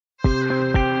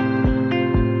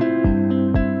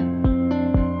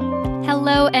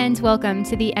and welcome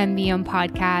to the MBOM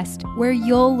podcast, where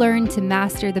you'll learn to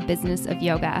master the business of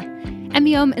yoga.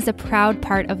 MBOM is a proud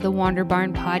part of the Wander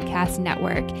Barn Podcast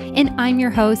Network, and I'm your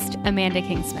host, Amanda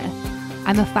Kingsmith.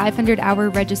 I'm a 500-hour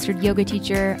registered yoga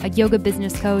teacher, a yoga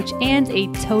business coach, and a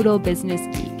total business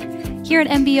geek. Here at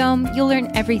MBOM, you'll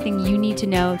learn everything you need to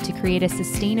know to create a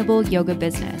sustainable yoga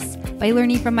business by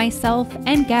learning from myself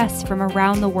and guests from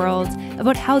around the world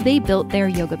about how they built their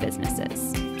yoga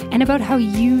businesses, and about how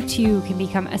you too can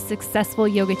become a successful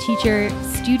yoga teacher,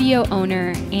 studio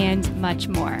owner, and much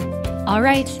more. All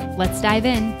right, let's dive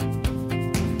in.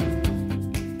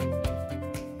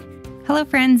 Hello,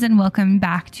 friends, and welcome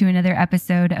back to another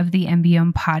episode of the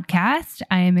MBOM podcast.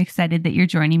 I am excited that you're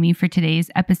joining me for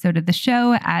today's episode of the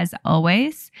show, as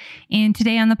always. And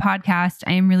today on the podcast,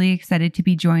 I am really excited to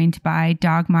be joined by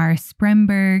Dagmar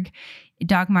Spremberg.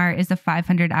 Dagmar is a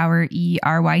 500-hour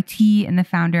E-RYT and the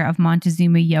founder of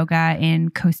Montezuma Yoga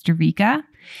in Costa Rica.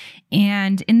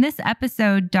 And in this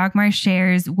episode, Dagmar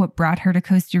shares what brought her to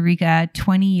Costa Rica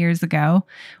 20 years ago,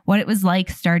 what it was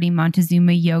like starting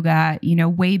Montezuma Yoga,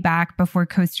 way back before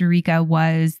Costa Rica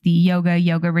was the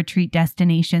yoga retreat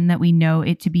destination that we know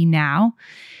it to be now.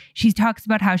 She talks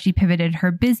about how she pivoted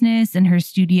her business and her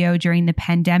studio during the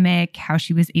pandemic, how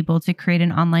she was able to create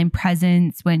an online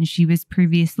presence when she was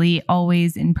previously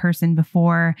always in person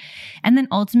before, and then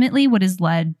ultimately what has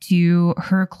led to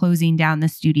her closing down the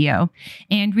studio.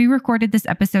 And we recorded this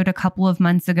episode a couple of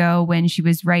months ago when she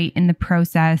was right in the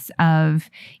process of,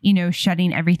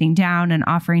 shutting everything down and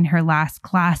offering her last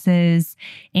classes.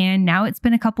 And now it's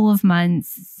been a couple of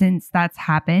months since that's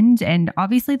happened. And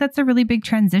obviously that's a really big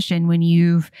transition when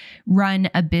you've run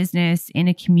a business in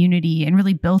a community and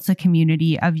really built a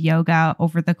community of yoga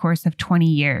over the course of 20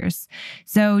 years.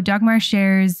 So Dagmar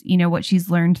shares, what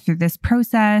she's learned through this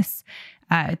process,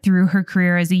 through her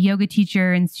career as a yoga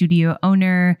teacher and studio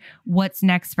owner, what's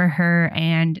next for her,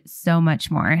 and so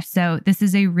much more. So this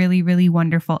is a really, really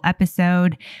wonderful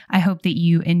episode. I hope that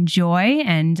you enjoy,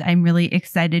 and I'm really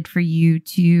excited for you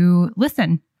to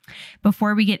listen.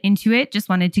 Before we get into it, just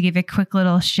wanted to give a quick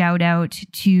little shout out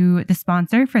to the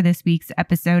sponsor for this week's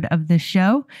episode of the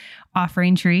show,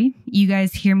 E-RYT. You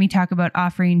guys hear me talk about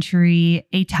E-RYT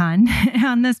a ton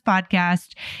on this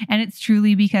podcast, and it's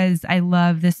truly because I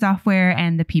love the software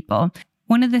and the people.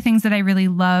 One of the things that I really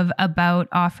love about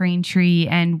E-RYT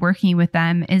and working with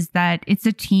them is that it's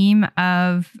a team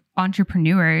of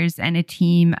entrepreneurs and a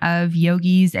team of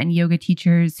yogis and yoga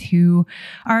teachers who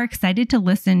are excited to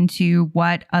listen to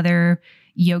what other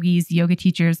yogis, yoga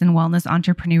teachers, and wellness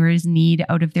entrepreneurs need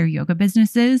out of their yoga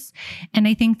businesses. And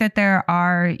I think that there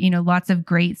are, lots of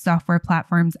great software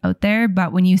platforms out there,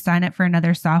 but when you sign up for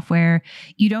another software,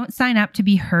 you don't sign up to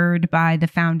be heard by the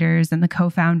founders and the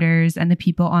co-founders and the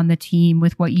people on the team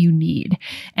with what you need.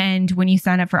 And when you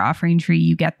sign up for E-RYT,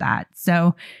 you get that.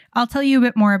 So I'll tell you a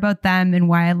bit more about them and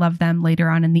why I love them later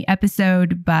on in the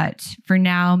episode. But for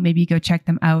now, maybe go check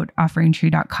them out,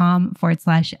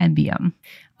 ERYT.com/MBOM.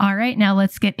 All right, now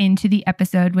let's get into the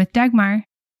episode with Dagmar.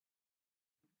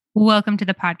 Welcome to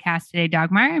the podcast today,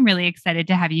 Dagmar. I'm really excited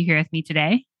to have you here with me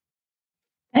today.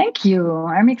 Thank you.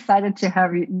 I'm excited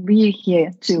to be here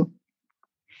too.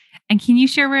 And can you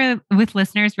share with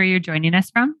listeners where you're joining us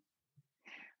from?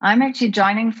 I'm actually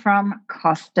joining from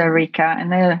Costa Rica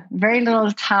in a very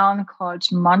little town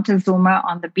called Montezuma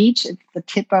on the beach. It's the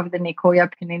tip of the Nicoya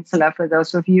Peninsula for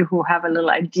those of you who have a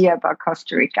little idea about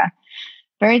Costa Rica.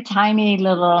 Very tiny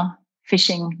little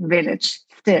fishing village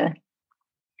still.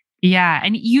 Yeah.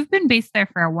 And you've been based there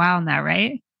for a while now,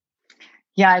 right?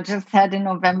 Yeah, I just had in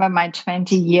November my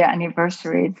 20-year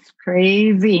anniversary. It's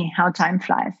crazy how time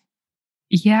flies.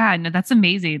 Yeah, no, that's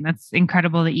amazing. That's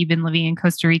incredible that you've been living in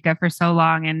Costa Rica for so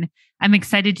long. And I'm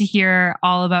excited to hear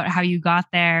all about how you got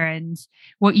there and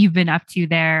what you've been up to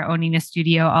there, owning a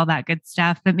studio, all that good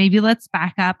stuff. But maybe let's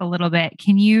back up a little bit.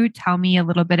 Can you tell me a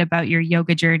little bit about your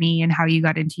yoga journey and how you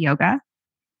got into yoga?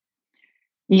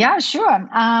 Yeah, sure.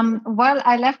 Well,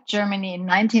 I left Germany in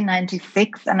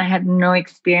 1996 and I had no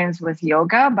experience with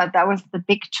yoga, but that was the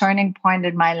big turning point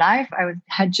in my life.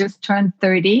 Had just turned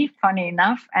 30, funny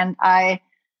enough, and I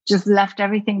just left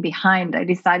everything behind. I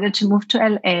decided to move to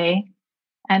LA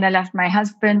and I left my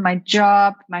husband, my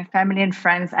job, my family and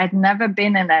friends. I'd never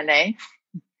been in LA.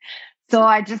 So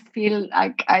I just feel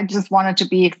like I just wanted to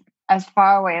be as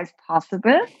far away as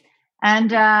possible.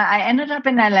 And I ended up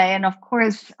in LA, and of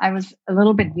course, I was a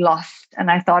little bit lost,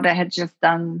 and I thought I had just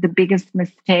done the biggest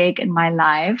mistake in my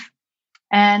life.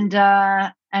 And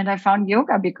I found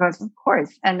yoga because, of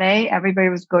course, LA, everybody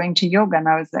was going to yoga, and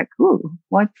I was like, "Ooh,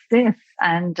 what's this?"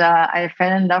 And I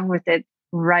fell in love with it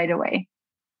right away.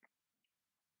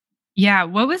 Yeah.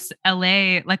 What was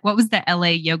LA like? What was the LA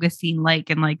yoga scene like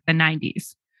in like the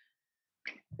 90s?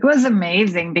 It was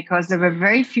amazing because there were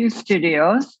very few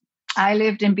studios. I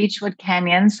lived in Beechwood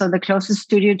Canyon, so the closest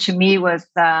studio to me was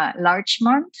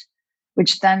Larchmont,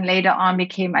 which then later on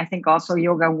became, I think, also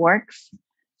Yoga Works.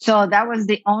 So that was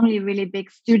the only really big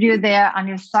studio there.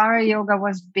 Anusara Yoga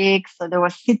was big. So there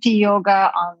was City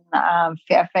Yoga on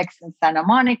Fairfax and Santa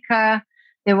Monica.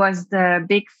 There was the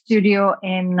big studio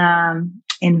in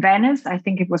Venice. I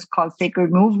think it was called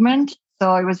Sacred Movement.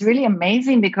 So it was really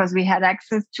amazing because we had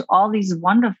access to all these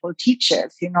wonderful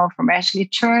teachers, from Ashley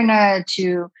Turner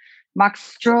to Max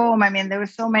Strom. I mean, there were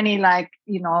so many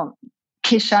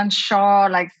Kishan Shaw,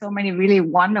 like so many really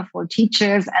wonderful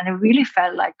teachers, and it really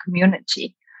felt like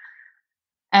community.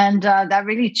 And that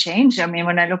really changed. I mean,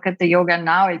 when I look at the yoga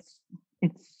now, it's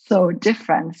so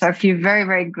different. So I feel very,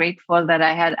 very grateful that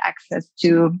I had access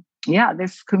to,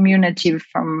 this community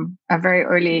from a very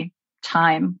early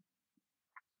time.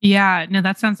 Yeah, no,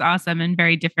 that sounds awesome and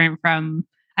very different from,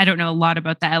 I don't know a lot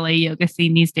about the LA yoga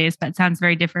scene these days, but it sounds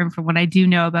very different from what I do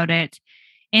know about it.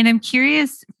 And I'm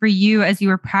curious for you as you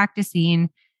were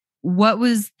practicing, what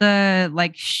was the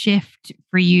like shift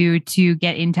for you to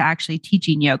get into actually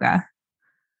teaching yoga?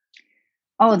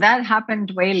 Oh, that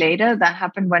happened way later. That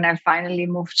happened when I finally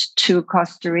moved to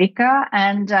Costa Rica.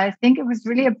 And I think it was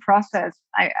really a process.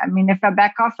 I mean, if I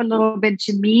back off a little bit,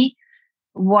 to me,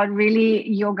 what really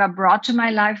yoga brought to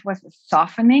my life was a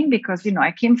softening because,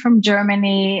 I came from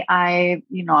Germany. I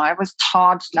was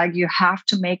taught like you have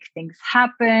to make things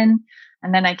happen.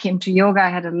 And then I came to yoga. I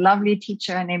had a lovely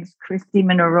teacher. Her name is Kristi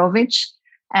Minorovic.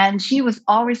 And she was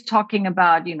always talking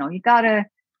about, you got to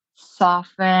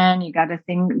soften, you got to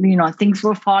think, things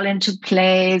will fall into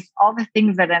place, all the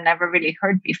things that I never really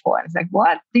heard before. I was like,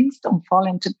 what? Things don't fall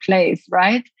into place,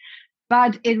 right?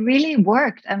 But it really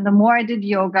worked. And the more I did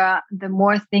yoga, the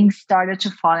more things started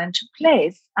to fall into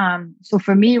place. So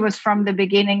for me, it was from the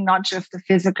beginning, not just a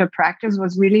physical practice,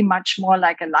 was really much more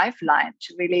like a lifeline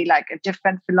to really like a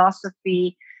different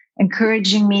philosophy,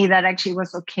 encouraging me that actually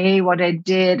was okay what I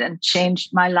did and changed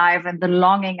my life and the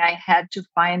longing I had to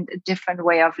find a different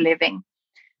way of living.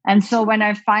 And so when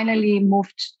I finally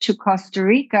moved to Costa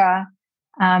Rica,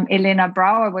 Elena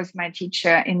Brower was my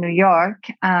teacher in New York.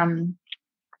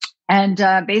 And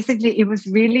basically, it was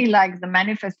really like the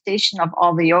manifestation of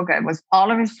all the yoga. It was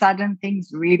all of a sudden things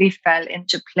really fell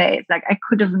into place. Like I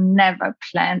could have never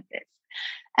planned this.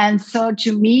 And so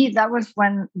to me, that was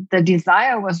when the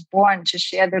desire was born to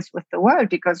share this with the world,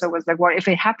 because I was like, well, if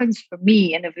it happens for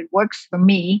me and if it works for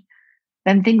me,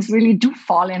 then things really do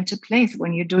fall into place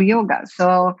when you do yoga.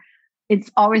 So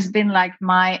it's always been like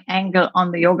my angle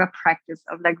on the yoga practice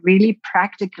of like really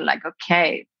practical, like,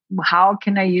 okay, how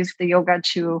can I use the yoga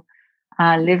to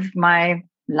live my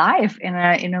life in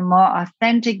a more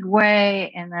authentic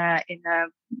way, in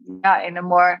a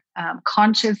more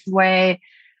conscious way,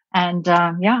 and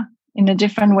in a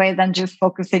different way than just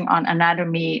focusing on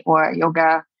anatomy or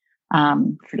yoga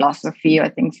philosophy or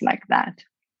things like that.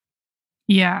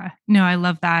 Yeah, no, I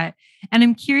love that. And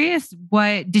I'm curious,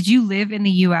 what did you live in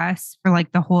the US for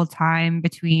like the whole time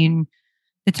between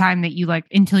the time that you like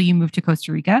until you moved to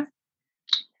Costa Rica?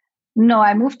 No,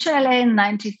 I moved to LA in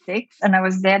 96 and I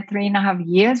was there 3.5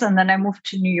 years. And then I moved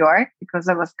to New York because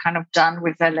I was kind of done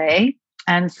with LA.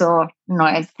 And so,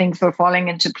 as things were falling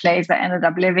into place, I ended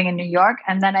up living in New York.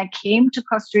 And then I came to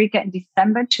Costa Rica in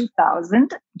December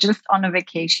 2000, just on a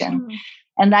vacation.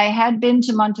 And I had been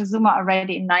to Montezuma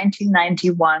already in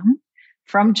 1991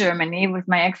 from Germany with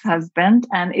my ex-husband.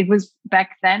 And it was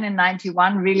back then in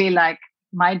 91 really like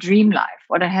my dream life,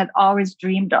 what I had always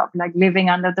dreamed of, like living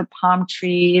under the palm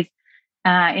trees,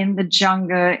 in the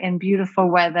jungle, in beautiful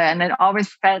weather. And it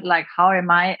always felt like, how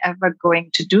am I ever going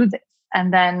to do this?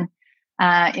 And then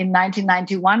in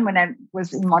 1991, when I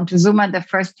was in Montezuma the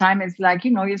first time, it's like,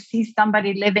 you see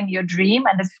somebody living your dream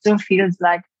and it still feels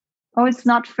like, oh, it's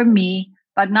not for me.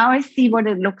 But now I see what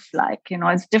it looks like.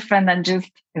 It's different than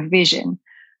just a vision.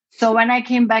 So when I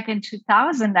came back in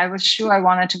 2000, I was sure I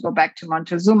wanted to go back to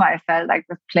Montezuma. I felt like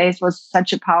the place was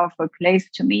such a powerful place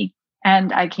to me.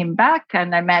 And I came back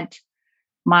and I met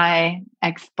my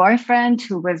ex-boyfriend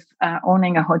who was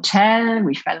owning a hotel.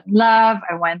 We fell in love.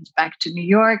 I went back to New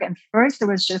York. And first it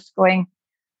was just going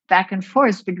back and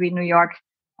forth between New York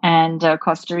and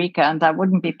Costa Rica. And that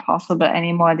wouldn't be possible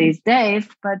anymore these days.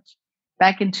 But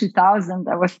back in 2000,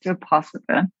 that was still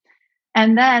possible.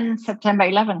 And then September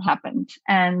 11 happened.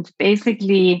 And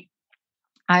basically,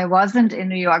 I wasn't in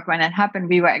New York when it happened.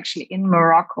 We were actually in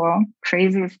Morocco,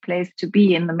 craziest place to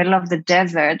be in the middle of the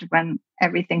desert when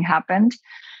everything happened.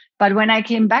 But when I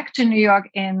came back to New York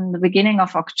in the beginning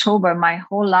of October, my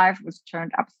whole life was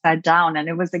turned upside down. And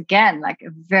it was again like a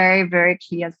very, very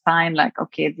clear sign like,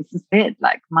 okay, this is it.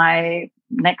 Like my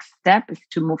next step is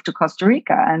to move to Costa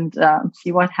Rica and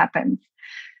see what happens.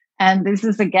 And this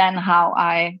is again how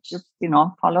I just,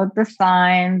 followed the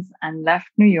signs and left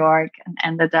New York and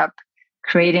ended up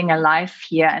creating a life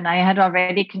here. And I had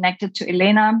already connected to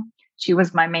Elena. She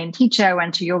was my main teacher. I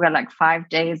went to yoga like 5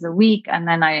 days a week. And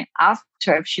then I asked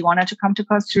her if she wanted to come to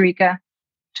Costa Rica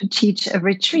to teach a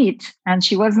retreat. And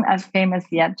she wasn't as famous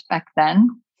yet back then.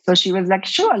 So she was like,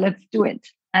 sure, let's do it.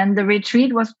 And the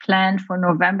retreat was planned for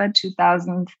November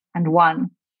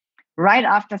 2001, right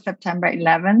after September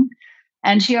 11.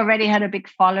 And she already had a big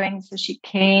following. So she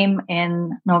came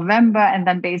in November. And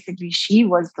then basically she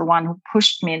was the one who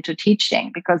pushed me into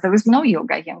teaching because there was no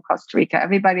yoga here in Costa Rica.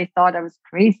 Everybody thought I was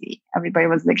crazy. Everybody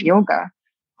was like, yoga,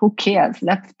 who cares?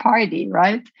 Let's party,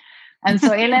 right? And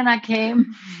so Elena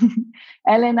came.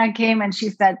 Elena came and she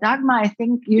said, Dagmar, I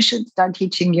think you should start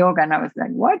teaching yoga. And I was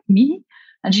like, what, me?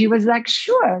 And she was like,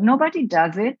 sure, nobody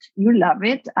does it. You love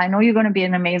it. I know you're going to be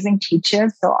an amazing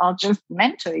teacher. So I'll just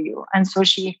mentor you. And so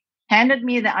she handed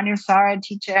me the Anusara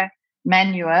teacher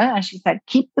manual. And she said,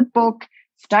 keep the book,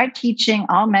 start teaching,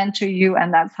 I'll mentor you.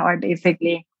 And that's how I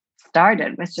basically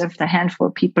started with just a handful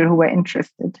of people who were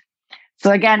interested. So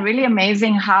again, really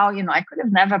amazing how, I could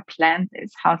have never planned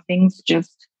this, how things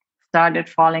just started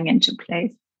falling into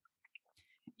place.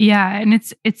 Yeah. And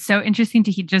it's so interesting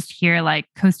to just hear like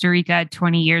Costa Rica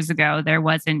 20 years ago, there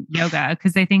wasn't yoga.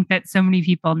 Because I think that so many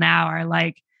people now are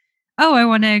like, oh, I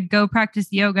want to go practice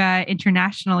yoga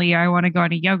internationally, or I want to go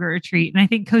on a yoga retreat. And I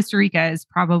think Costa Rica is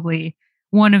probably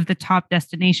one of the top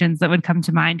destinations that would come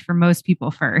to mind for most people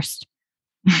first.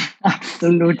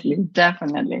 Absolutely.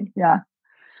 Definitely. Yeah.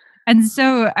 And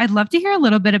so I'd love to hear a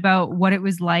little bit about what it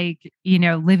was like,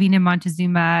 living in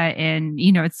Montezuma, and,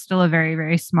 it's still a very,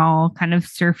 very small kind of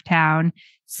surf town.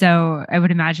 So I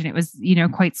would imagine it was,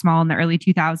 quite small in the early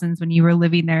 2000s when you were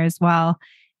living there as well.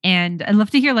 And I'd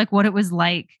love to hear like what it was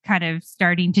like kind of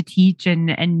starting to teach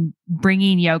and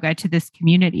bringing yoga to this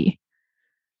community.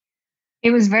 It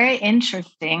was very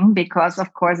interesting because,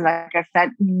 of course, like I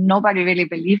said, nobody really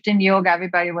believed in yoga.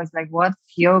 Everybody was like, what's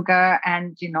yoga?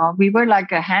 And, we were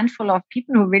like a handful of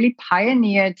people who really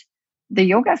pioneered the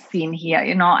yoga scene here,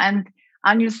 and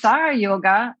Anusara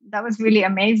Yoga, that was really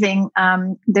amazing.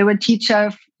 There were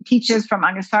teachers from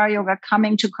Anusara Yoga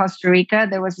coming to Costa Rica.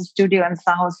 There was a studio in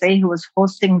San Jose who was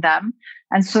hosting them.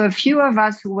 And so a few of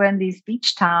us who were in these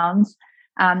beach towns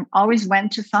always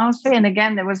went to San Jose. And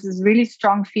again, there was this really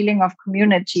strong feeling of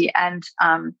community and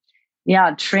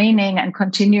training and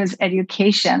continuous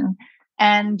education.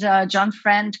 And John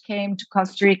Friend came to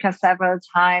Costa Rica several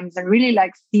times and really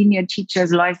like senior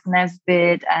teachers, Lois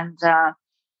Nesbitt, and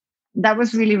that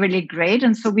was really, really great.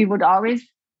 And so we would always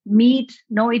meet,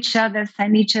 know each other,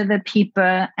 send each other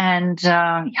people. And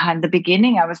in the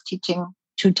beginning, I was teaching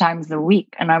 2 times a week.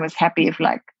 And I was happy if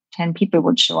like 10 people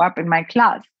would show up in my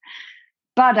class.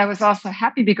 But I was also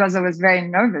happy because I was very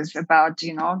nervous about,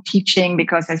 teaching,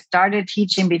 because I started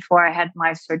teaching before I had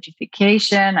my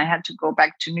certification. I had to go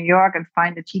back to New York and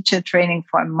find a teacher training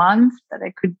for a month that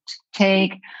I could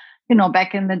take.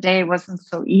 Back in the day, it wasn't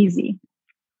so easy.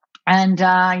 And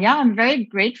I'm very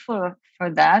grateful for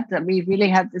that we really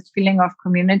had this feeling of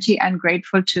community, and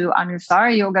grateful to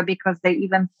Anusara Yoga because they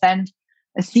even sent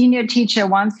a senior teacher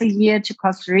once a year to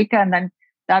Costa Rica. And then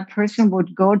that person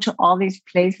would go to all these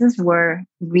places where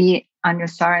we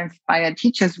Anusara inspired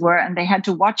teachers were, and they had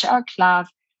to watch our class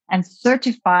and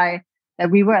certify that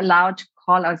we were allowed to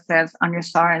call ourselves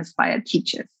Anusara inspired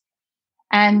teachers.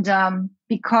 And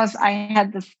because I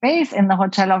had the space in the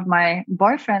hotel of my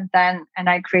boyfriend then, and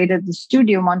I created the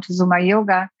studio, Montezuma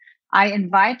Yoga, I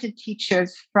invited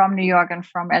teachers from New York and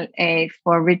from LA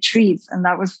for retreats. And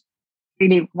that was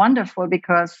really wonderful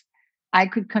because I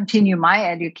could continue my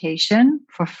education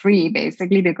for free,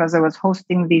 basically, because I was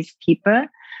hosting these people.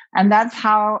 And that's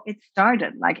how it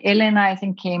started. Like Elena, I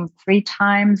think, came 3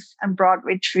 times and brought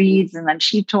retreats, and then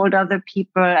she told other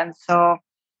people. And so,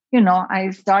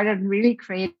 I started really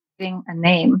creating a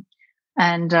name,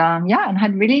 and and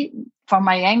had really, from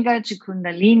Iyengar to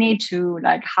Kundalini to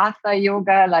like Hatha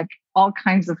Yoga, like all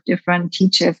kinds of different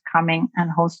teachers coming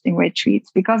and hosting retreats,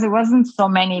 because there wasn't so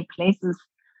many places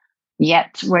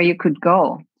yet where you could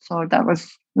go. So that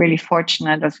was really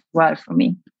fortunate as well for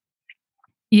me.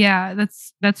 Yeah,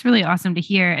 that's really awesome to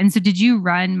hear. And so did you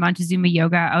run Montezuma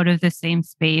Yoga out of the same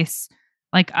space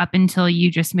like up until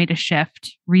you just made a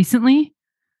shift recently?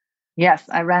 Yes,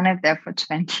 I ran it there for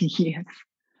 20 years.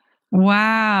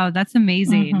 Wow, that's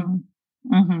amazing. Mm-hmm.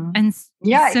 Mm-hmm. And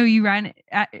Yeah. so you ran,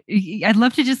 I'd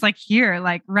love to just like hear,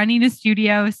 like running a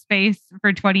studio space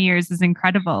for 20 years is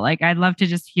incredible. Like, I'd love to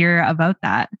just hear about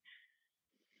that.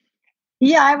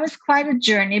 Yeah, it was quite a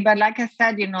journey. But like I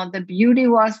said, the beauty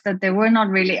was that there were not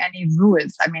really any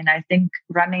rules. I mean, I think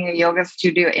running a yoga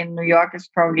studio in New York is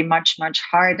probably much, much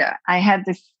harder. I had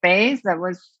this space that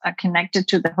was connected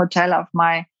to the hotel of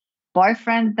my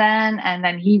boyfriend then. And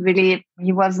then he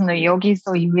wasn't a yogi.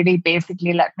 So he really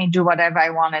basically let me do whatever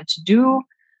I wanted to do.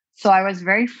 So I was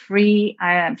very free.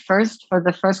 For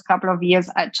the first couple of years,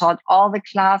 I taught all the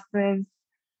classes.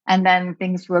 And then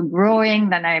things were growing.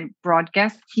 Then I brought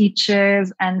guest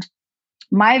teachers. And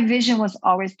my vision was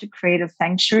always to create a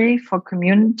sanctuary for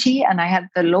community. And I had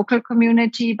the local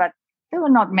community, but there were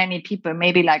not many people,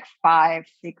 maybe like 5,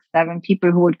 6, 7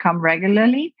 people who would come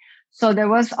regularly. So there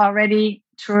was already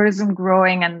tourism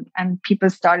growing and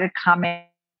people started coming.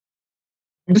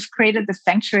 And just created the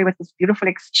sanctuary with this beautiful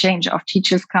exchange of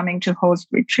teachers coming to host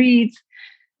retreats,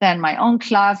 then my own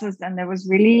classes. And there was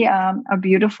really a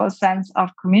beautiful sense of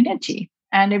community.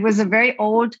 And it was a very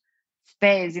old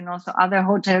space, so other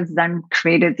hotels then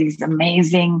created these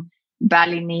amazing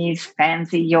Balinese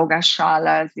fancy yoga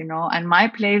shalas, and my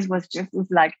place was just this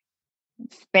like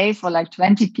space for like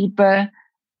 20 people.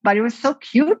 But it was so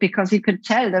cute because you could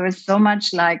tell there was so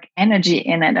much like energy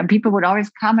in it. And people would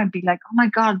always come and be like, oh my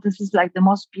God, this is like the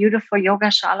most beautiful yoga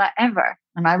shala ever.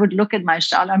 And I would look at my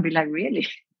shala and be like, really?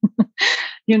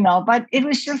 But it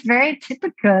was just very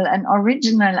typical and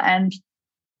original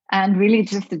and really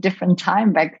just a different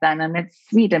time back then. And it's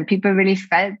sweet. And people really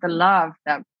felt the love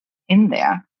that in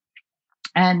there.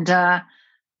 And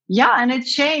and it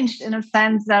changed in a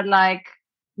sense that like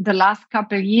the last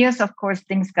couple of years, of course,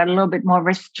 things got a little bit more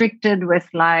restricted with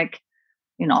like,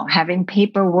 having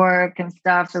paperwork and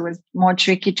stuff. So it was more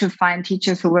tricky to find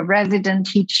teachers who were resident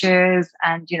teachers.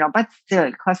 And, but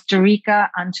still Costa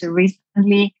Rica until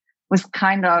recently was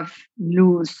kind of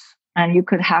loose, and you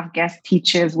could have guest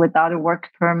teachers without a work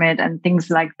permit and things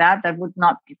like that. That would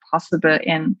not be possible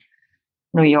in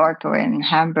New York or in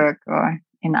Hamburg or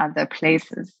in other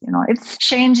places. It's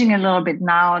changing a little bit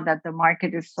now that the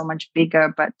market is so much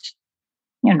bigger, but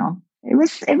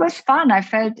it was fun. I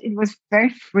felt it was very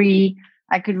free.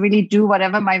 I could really do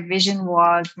whatever my vision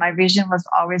was. My vision was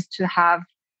always to have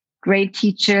great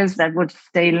teachers that would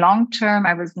stay long term.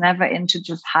 I was never into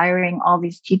just hiring all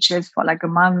these teachers for like a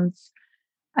month.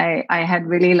 I had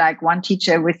really like one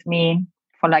teacher with me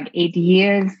for like 8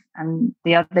 years. And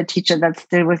the other teacher that's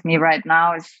still with me right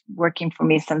now is working for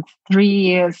me since 3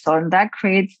 years. So that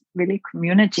creates really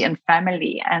community and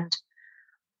family. And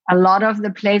a lot of the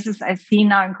places I see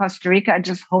now in Costa Rica are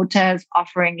just hotels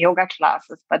offering yoga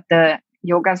classes, but the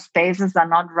yoga spaces are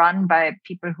not run by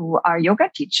people who are yoga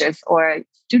teachers or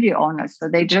studio owners. So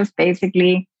they just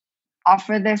basically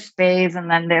offer their space, and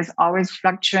then there's always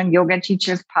fluctuant yoga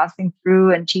teachers passing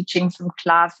through and teaching some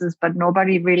classes, but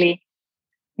nobody really,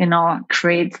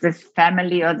 creates this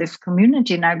family or this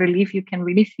community. And I believe you can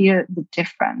really feel the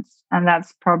difference. And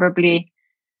that's probably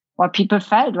what people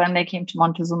felt when they came to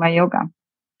Montezuma Yoga.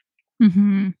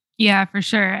 Mm-hmm. Yeah, for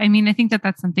sure. I mean, I think that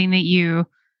that's something that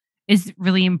is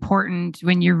really important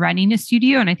when you're running a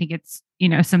studio. And I think it's,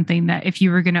 something that if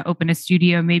you were going to open a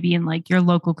studio, maybe in like your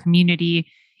local community,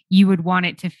 you would want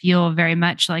it to feel very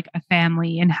much like a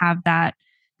family and have that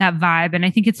vibe. And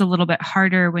I think it's a little bit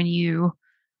harder when you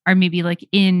are maybe like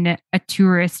in a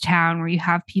tourist town where you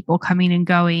have people coming and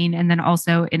going. And then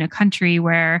also in a country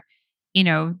where,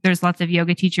 there's lots of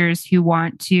yoga teachers who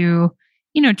want to,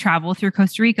 travel through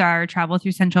Costa Rica or travel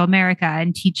through Central America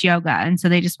and teach yoga. And so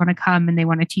they just want to come and they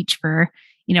want to teach for,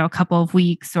 a couple of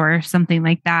weeks or something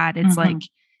like that. It's like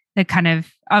the kind of,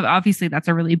 obviously that's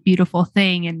a really beautiful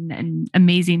thing and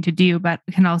amazing to do, but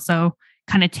it can also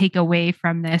kind of take away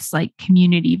from this like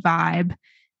community vibe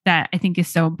that I think is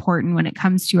so important when it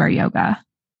comes to our yoga.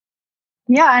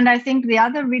 Yeah. And I think the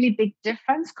other really big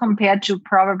difference compared to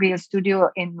probably a studio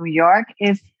in New York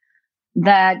is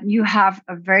that you have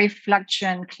a very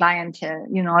fluctuant clientele.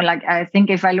 Like I think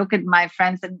if I look at my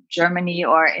friends in Germany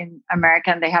or in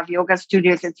America and they have yoga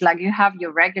studios, it's like you have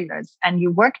your regulars and you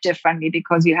work differently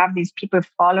because you have these people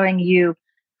following you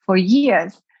for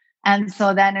years. And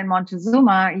so then in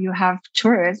Montezuma, you have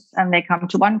tourists and they come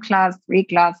to 1 class, 3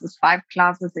 classes, 5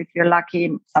 classes. If you're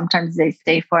lucky, sometimes they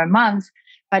stay for a month.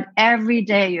 But every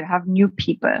day you have new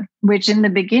people, which in the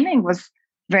beginning was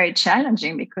very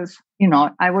challenging because,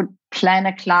 I would plan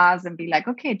a class and be like,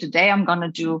 okay, today I'm going to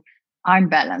do arm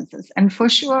balances. And for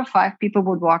sure, 5 people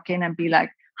would walk in and be like,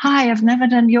 hi, I've never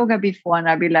done yoga before. And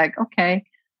I'd be like, okay,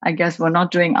 I guess we're not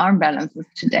doing arm balances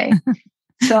today.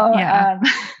 So,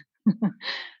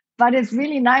 But it's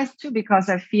really nice too, because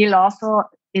I feel also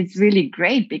it's really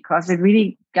great because it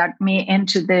really got me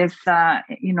into this,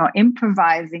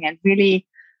 improvising and really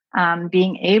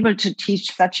being able to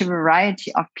teach such a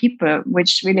variety of people,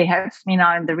 which really helps me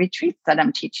now in the retreats that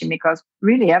I'm teaching, because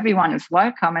really everyone is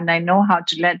welcome and I know how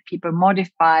to let people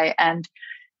modify. And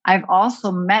I've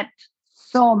also met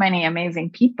so many amazing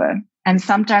people. And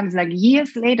sometimes like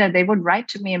years later, they would write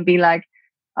to me and be like,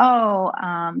 oh,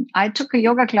 I took a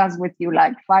yoga class with you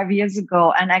like 5 years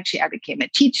ago. And actually I became a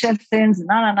teacher since,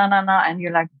 And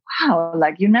you're like, wow,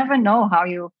 like you never know how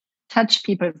you touch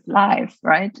people's lives,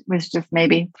 right? With just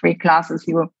maybe 3 classes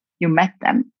you met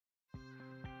them.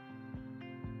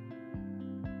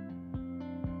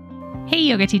 Hey,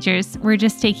 yoga teachers. We're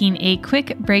just taking a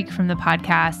quick break from the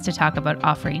podcast to talk about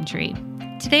E-RYT.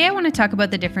 Today, I want to talk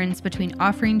about the difference between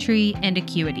E-RYT and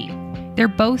Acuity. They're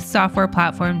both software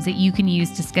platforms that you can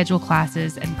use to schedule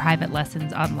classes and private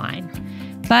lessons online.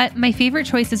 But my favorite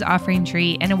choice is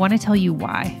E-RYT, and I want to tell you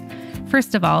why.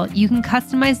 First of all, you can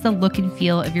customize the look and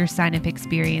feel of your sign-up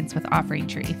experience with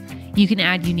E-RYT. You can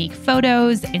add unique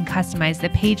photos and customize the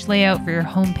page layout for your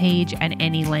homepage and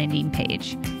any landing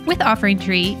page. With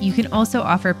E-RYT, you can also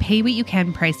offer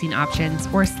pay-what-you-can pricing options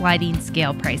or sliding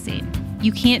scale pricing.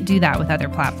 You can't do that with other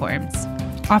platforms.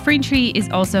 E-RYT is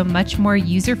also much more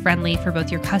user-friendly for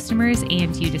both your customers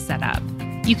and you to set up.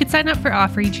 You could sign up for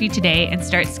E-RYT today and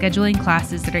start scheduling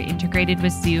classes that are integrated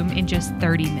with Zoom in just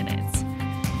 30 minutes.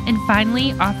 And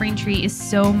finally, E-RYT is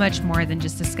so much more than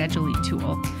just a scheduling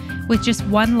tool. With just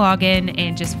one login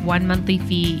and just one monthly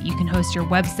fee, you can host your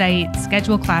website,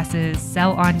 schedule classes,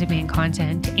 sell on-demand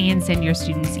content, and send your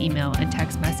students email and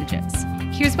text messages.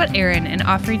 Here's what Erin, an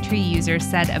E-RYT user,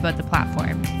 said about the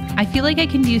platform. I feel like I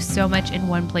can do so much in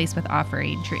one place with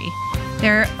E-RYT.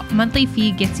 Their monthly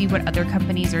fee gets you what other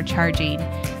companies are charging,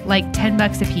 like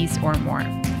 $10 a piece or more.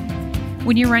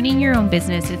 When you're running your own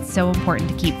business, it's so important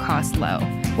to keep costs low,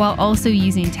 while also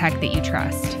using tech that you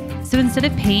trust. So instead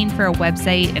of paying for a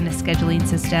website and a scheduling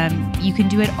system, you can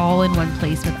do it all in one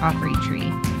place with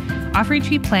E-RYT.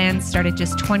 E-RYT plans start at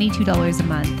just $22 a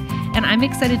month, and I'm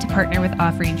excited to partner with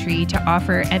E-RYT to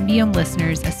offer MBOM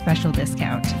listeners a special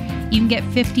discount. You can get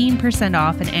 15%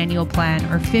 off an annual plan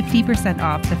or 50%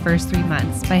 off the first 3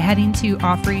 months by heading to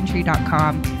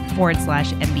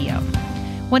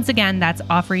EFRYT.com/MBOM. Once again, that's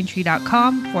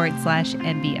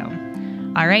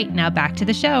EFRYT.com/MBOM. All right, now back to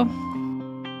the show.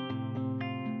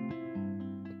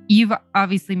 You've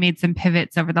obviously made some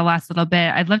pivots over the last little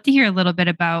bit. I'd love to hear a little bit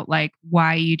about like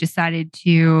why you decided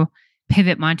to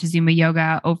pivot Montezuma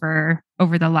Yoga over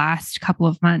the last couple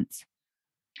of months.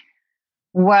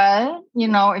 Well,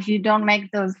 if you don't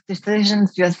make those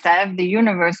decisions yourself, the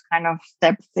universe kind of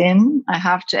steps in. I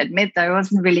have to admit that it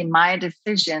wasn't really my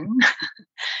decision.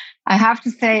 I have to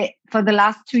say, for the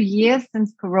last 2 years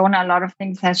since Corona, a lot of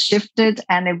things has shifted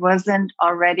and it wasn't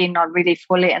already not really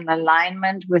fully in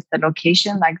alignment with the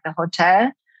location, like the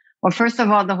hotel. Well, first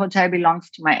of all, the hotel belongs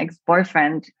to my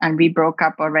ex-boyfriend and we broke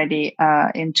up already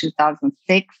in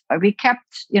 2006. But we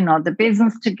kept, the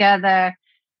business together.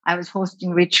 I was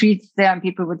hosting retreats there and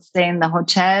people would stay in the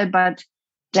hotel, but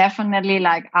definitely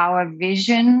like our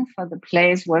vision for the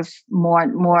place was more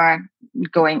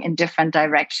going in different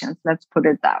directions. Let's put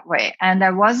it that way. And I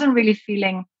wasn't really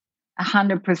feeling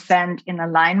 100% in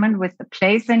alignment with the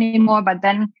place anymore. But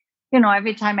then,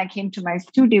 every time I came to my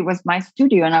studio, it was my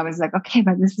studio. And I was like, okay,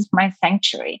 but this is my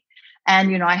sanctuary.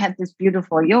 And, I had this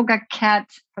beautiful yoga cat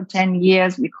for 10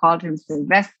 years. We called him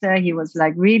Sylvester. He was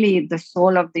like really the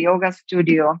soul of the yoga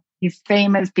studio. He's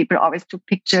famous. People always took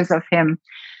pictures of him.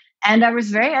 And I was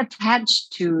very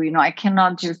attached to, I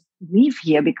cannot just leave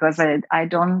here because I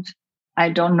don't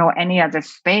know any other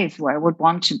space where I would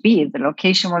want to be. The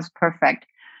location was perfect.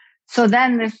 So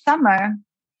then this summer,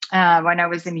 when I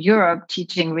was in Europe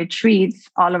teaching retreats,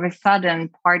 all of a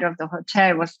sudden part of the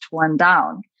hotel was torn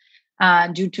down.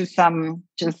 Due to some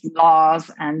just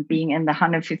laws and being in the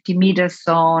 150-meter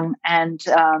zone. And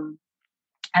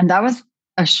that was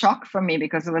a shock for me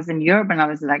because it was in Europe and I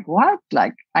was like, what?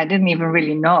 Like, I didn't even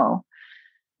really know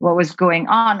what was going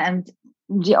on. And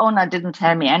the owner didn't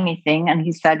tell me anything. And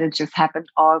he said it just happened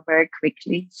all very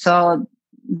quickly. So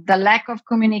the lack of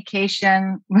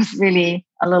communication was really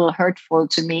a little hurtful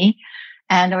to me.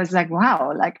 And I was like,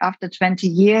 wow, like after 20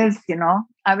 years,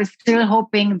 I was still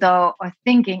hoping though, or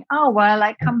thinking, oh, well,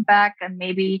 I come back and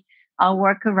maybe I'll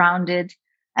work around it.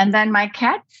 And then my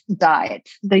cat died,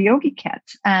 the yogi cat.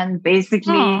 And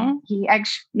basically he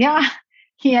actually I'm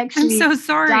so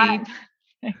sorry. Died.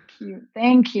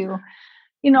 Thank you.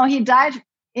 He died,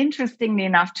 interestingly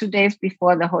enough, 2 days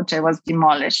before the hotel was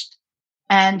demolished.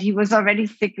 And he was already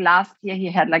sick last year.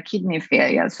 He had like kidney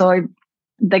failure. So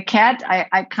the cat,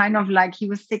 I kind of like, he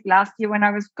was sick last year when I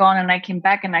was gone, and I came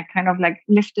back and I kind of like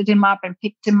lifted him up and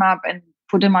picked him up and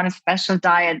put him on a special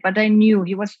diet. But I knew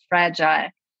he was fragile.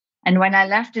 And when I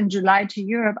left in July to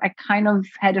Europe, I kind of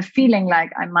had a feeling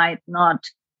like I might not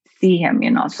see him,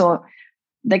 So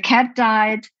the cat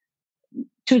died.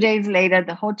 2 days later,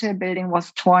 the hotel building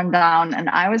was torn down. And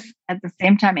I was at the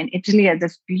same time in Italy at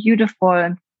this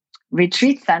beautiful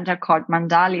retreat center called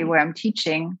Mandali, where I'm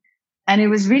teaching. And it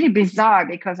was really bizarre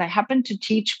because I happened to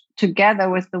teach together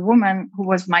with the woman who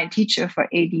was my teacher for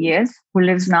 8 years, who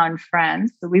lives now in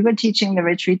France. So we were teaching the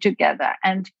retreat together.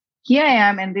 And here I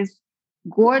am in this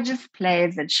gorgeous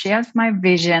place that shares my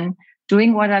vision,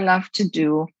 doing what I love to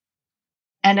do.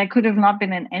 And I could have not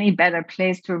been in any better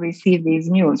place to receive these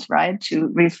news, right? To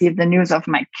receive the news of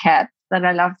my cat that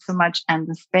I loved so much and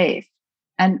the space.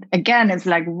 And again, it's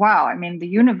like, wow, I mean, the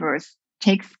universe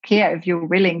takes care if you're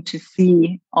willing to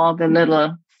see all the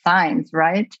little signs,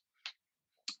 right?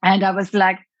 And I was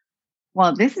like,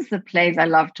 well, this is the place I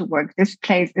love to work. This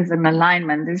place is an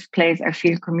alignment. This place, I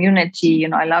feel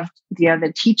community. I loved the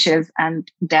other teachers,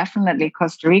 and definitely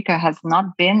Costa Rica has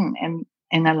not been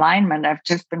in alignment. I've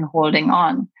just been holding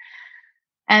on.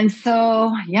 And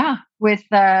so, yeah, with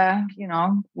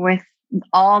with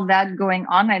all that going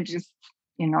on, I just,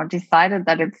 decided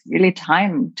that it's really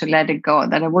time to let it go,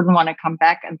 that I wouldn't want to come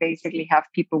back and basically have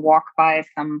people walk by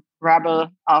some rubble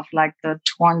of like the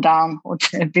torn down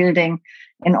hotel building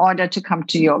in order to come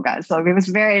to yoga. So it was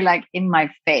very like in my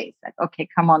face, like, okay,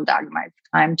 come on, Dagmar, it's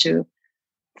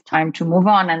time to move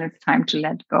on, and it's time to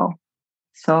let go.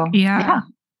 So, yeah.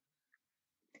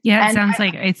 Yeah, it sounds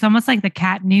like it's almost like the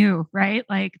cat knew, right?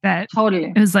 Like that.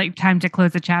 Totally. It was like time to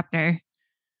close a chapter.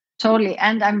 Totally.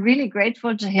 And I'm really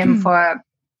grateful to him for,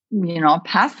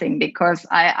 passing, because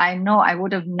I know I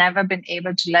would have never been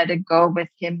able to let it go with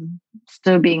him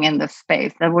still being in the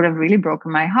space. That would have really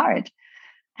broken my heart.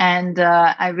 And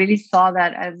I really saw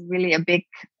that as really a big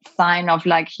sign of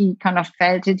like, he kind of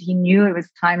felt it. He knew it was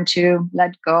time to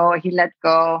let go. He let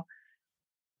go.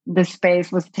 The space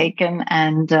was taken,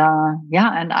 and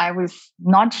and I was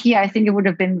not here. I think it would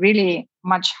have been really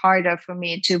much harder for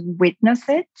me to witness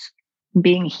it,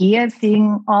 being here,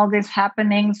 seeing all this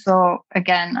happening. So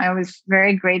again, I was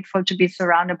very grateful to be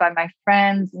surrounded by my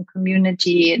friends and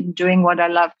community and doing what I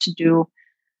love to do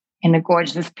in a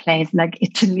gorgeous place like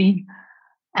Italy.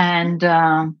 And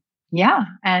then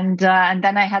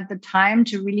I had the time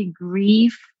to really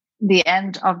grieve the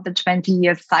end of the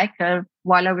 20-year cycle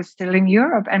while I was still in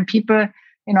Europe. And people,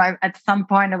 at some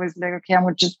point I was like, okay,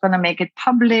 I'm just going to make it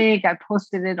public. I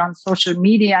posted it on social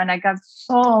media, and I got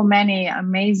so many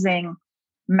amazing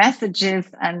messages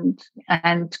and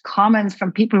comments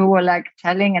from people who were like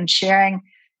telling and sharing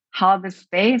how the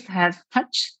space has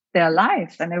touched their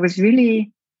lives. And it was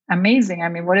really amazing. I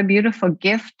mean, what a beautiful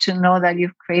gift to know that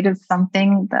you've created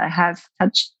something that has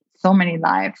touched so many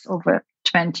lives over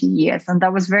 20 years. And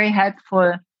that was very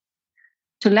helpful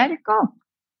to let it go.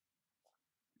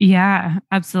 Yeah,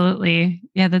 absolutely.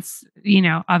 Yeah, that's,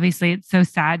 obviously it's so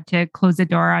sad to close the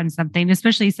door on something,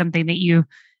 especially something that you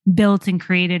built and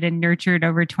created and nurtured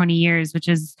over 20 years, which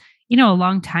is, a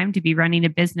long time to be running a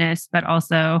business, but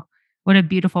also what a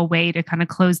beautiful way to kind of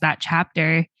close that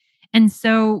chapter. And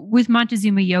so with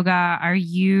Montezuma Yoga,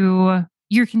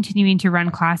 you're continuing to run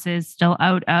classes still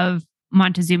out of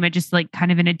Montezuma, just like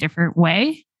kind of in a different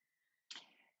way?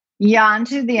 Yeah,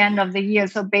 until the end of the year.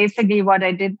 So basically what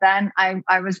I did then,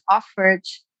 I was offered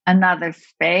another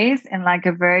space in like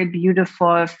a very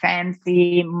beautiful,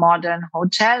 fancy, modern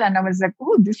hotel. And I was like,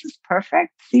 oh, this is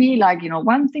perfect. See, like,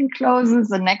 one thing closes,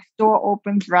 the next door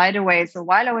opens right away. So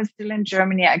while I was still in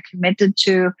Germany, I committed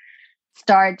to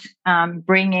start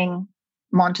bringing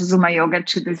Montezuma Yoga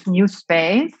to this new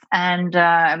space. And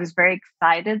I was very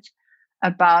excited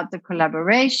about the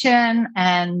collaboration.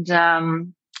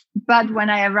 And but when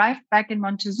I arrived back in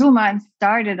Montezuma and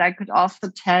started, I could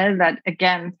also tell that,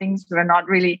 again, things were not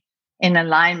really in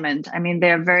alignment. I mean,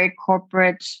 they're very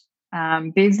corporate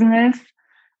business.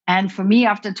 And for me,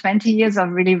 after 20 years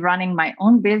of really running my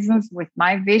own business with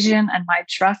my vision and my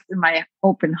trust in my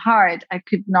open heart, I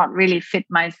could not really fit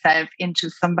myself into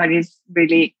somebody's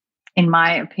really, in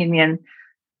my opinion,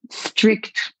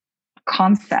 strict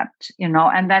concept,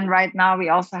 And then right now we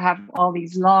also have all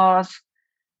these laws,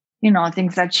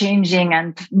 things are changing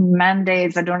and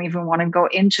mandates. I don't even want to go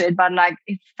into it, but like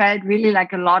it felt really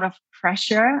like a lot of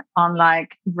pressure on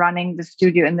like running the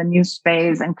studio in the new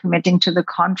space and committing to the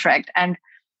contract. And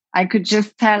I could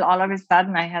just tell all of a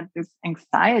sudden I had this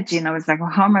anxiety, and I was like,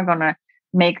 well, how am I going to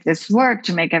make this work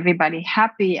to make everybody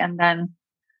happy? And then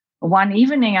one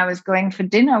evening I was going for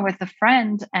dinner with a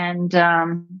friend and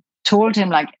told him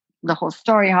like, the whole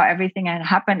story, how everything had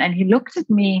happened. And he looked at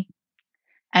me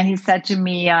and he said to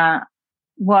me,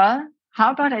 well,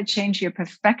 how about I change your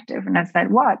perspective? And I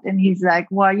said, what? And he's like,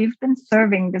 well, you've been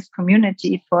serving this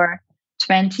community for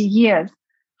 20 years.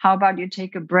 How about you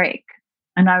take a break?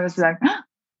 And I was like,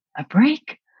 a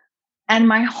break? And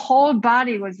my whole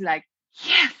body was like,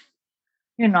 yes,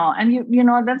 and you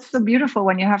know, that's so beautiful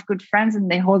when you have good friends and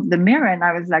they hold the mirror. And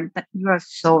I was like, you are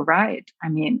so right. I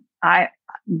mean,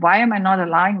 why am I not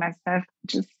allowing myself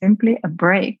just simply a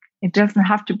break? It doesn't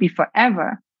have to be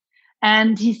forever.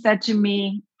 And he said to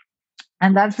me,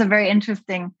 and that's a very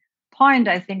interesting point,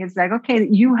 I think, it's like, okay,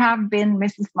 you have been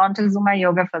Mrs. Montezuma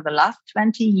Yoga for the last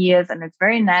 20 years, and it's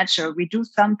very natural. We do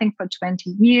something for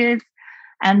 20 years,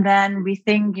 and then we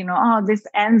think, oh, this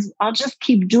ends. I'll just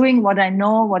keep doing what I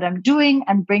know, what I'm doing,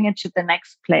 and bring it to the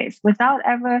next place without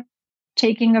ever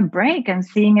taking a break and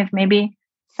seeing if maybe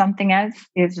something else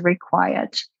is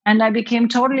required. And I became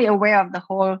totally aware of the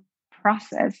whole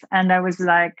process. And I was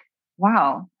like,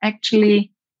 wow,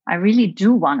 actually, I really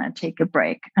do want to take a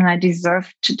break and I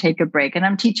deserve to take a break. And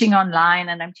I'm teaching online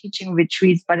and I'm teaching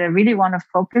retreats, but I really want to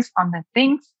focus on the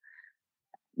things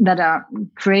that are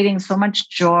creating so much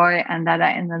joy and that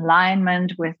are in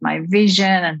alignment with my vision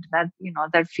and that,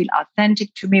 that feel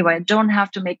authentic to me, where I don't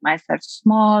have to make myself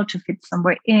small to fit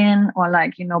somewhere in or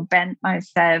bend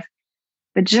myself,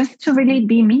 but just to really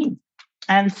be me.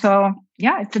 And so,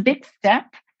 yeah, it's a big step.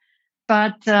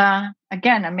 But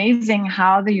again, amazing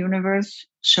how the universe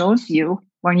shows you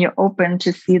when you're open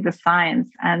to see the signs.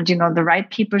 And, the right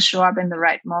people show up in the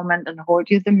right moment and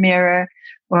hold you the mirror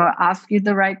or ask you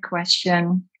the right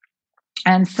question.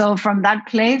 And so from that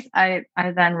place, I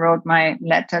then wrote my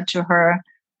letter to her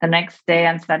the next day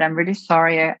and said, I'm really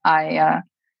sorry. I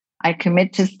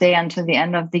commit to stay until the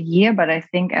end of the year. But I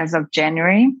think as of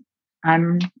January,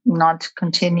 I'm not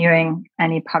continuing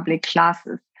any public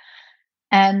classes.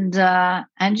 And I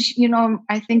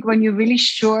think when you're really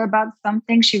sure about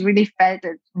something, she really felt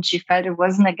it. And she felt it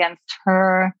wasn't against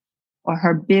her or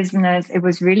her business. It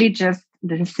was really just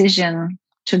the decision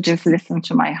to just listen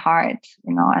to my heart,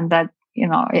 and that,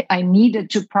 I needed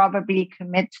to probably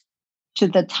commit to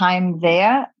the time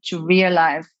there to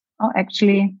realize, oh,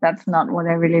 actually, that's not what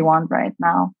I really want right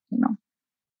now,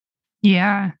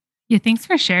 Yeah. Yeah. Thanks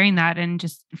for sharing that and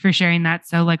just for sharing that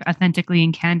so authentically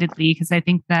and candidly, because I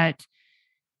think that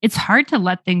it's hard to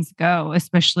let things go,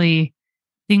 especially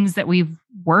things that we've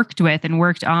worked with and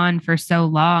worked on for so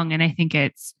long. And I think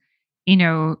it's,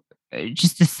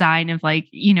 just a sign of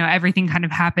everything kind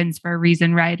of happens for a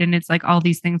reason, right? And it's all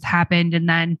these things happened. And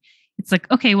then it's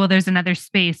okay, well, there's another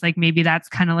space. Maybe that's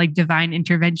kind of divine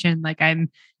intervention.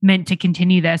 I'm meant to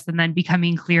continue this, and then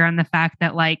becoming clear on the fact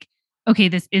that okay,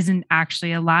 this isn't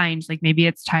actually aligned. Maybe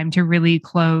it's time to really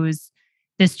close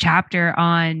this chapter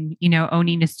on,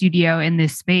 owning a studio in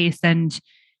this space. And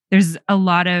there's a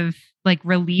lot of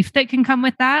relief that can come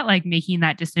with that, making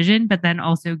that decision, but then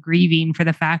also grieving for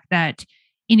the fact that,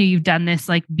 you've done this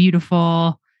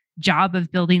beautiful job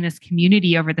of building this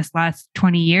community over this last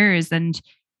 20 years. And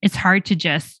it's hard to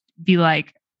just be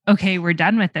okay, we're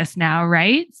done with this now.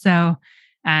 Right. So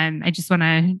I just want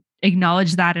to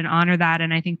acknowledge that and honor that.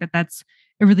 And I think that that's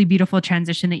a really beautiful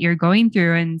transition that you're going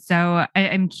through. And so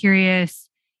I'm curious,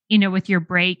 with your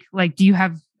break, do you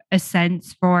have a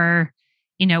sense for,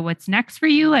 what's next for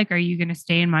you? Are you going to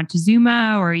stay in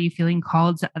Montezuma, or are you feeling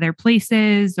called to other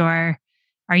places, or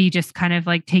are you just kind of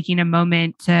taking a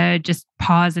moment to just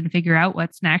pause and figure out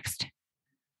what's next?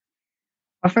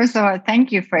 Well, first of all,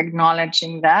 thank you for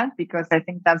acknowledging that, because I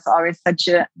think that's always such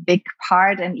a big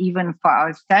part, and even for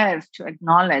ourselves to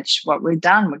acknowledge what we've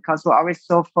done, because we're always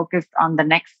so focused on the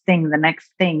next thing,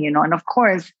 and of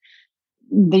course,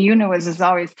 the universe is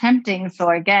always tempting. So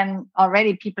again,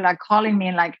 already people are calling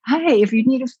me hey, if you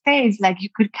need a space, you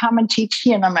could come and teach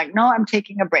here. And I'm like, no, I'm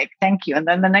taking a break. Thank you. And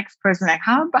then the next person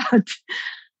how about,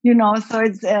 so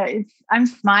it's, I'm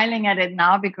smiling at it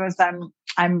now because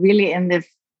I'm really in this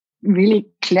really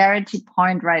clarity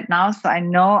point right now. So I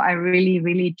know I really,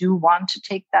 really do want to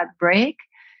take that break.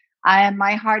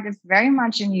 My heart is very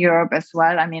much in Europe as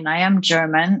well. I mean, I am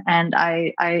German and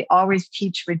I always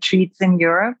teach retreats in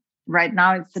Europe. Right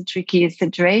now, it's a tricky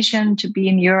situation to be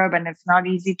in Europe and it's not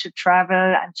easy to travel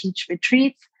and teach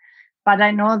retreats. But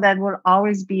I know that will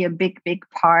always be a big, big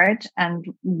part and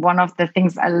one of the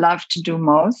things I love to do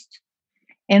most.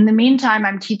 In the meantime,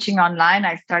 I'm teaching online.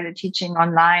 I started teaching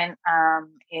online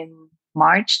in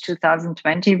March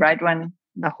 2020, right when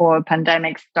the whole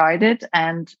pandemic started.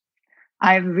 And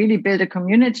I've really built a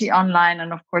community online.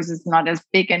 And of course, it's not as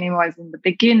big anymore as in the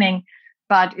beginning.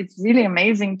 But it's really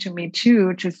amazing to me,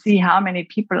 too, to see how many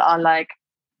people are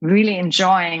really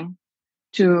enjoying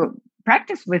to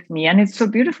practice with me. And it's so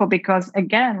beautiful because,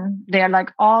 again, they're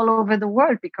like all over the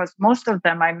world, because most of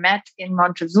them I met in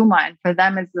Montezuma. And for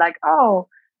them, it's like, oh,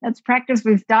 let's practice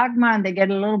with Dagmar. And they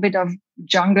get a little bit of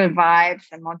jungle vibes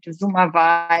and Montezuma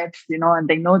vibes, and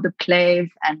they know the plays.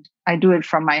 And I do it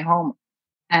from my home.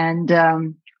 And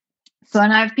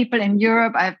and I have people in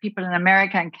Europe, I have people in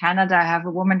America and Canada. I have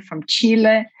a woman from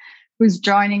Chile who's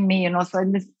joining me, so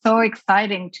it's so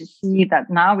exciting to see that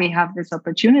now we have this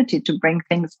opportunity to bring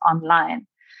things online.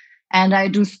 And I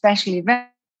do special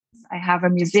events. I have a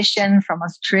musician from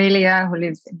Australia who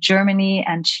lives in Germany,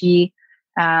 and she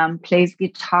plays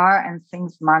guitar and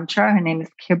sings mantra. Her name is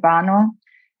Kirbano.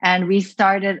 And we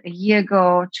started a year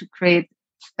ago to create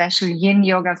special yin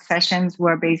yoga sessions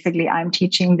where basically I'm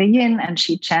teaching the yin and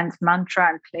she chants mantra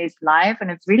and plays live.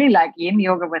 And it's really like yin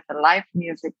yoga with a live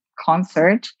music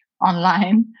concert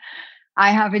online.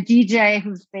 I have a DJ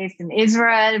who's based in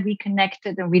Israel. We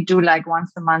connected and we do like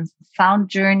once a month sound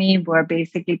journey where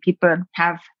basically people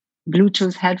have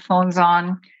Bluetooth headphones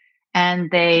on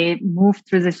and they move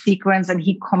through the sequence, and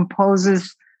he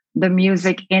composes the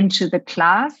music into the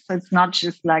class. So it's not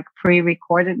just like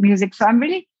pre-recorded music. So I'm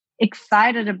really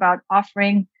excited about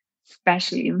offering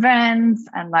special events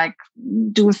and like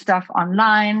do stuff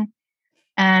online.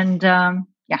 And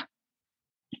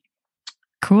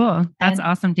Cool. That's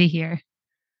awesome to hear.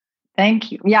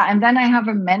 Thank you. Yeah. And then I have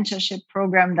a mentorship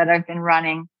program that I've been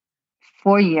running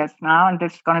 4 years now. And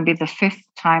this is going to be the 5th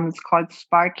time. It's called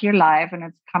Spark Your Life. And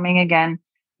it's coming again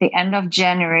the end of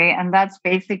January. And that's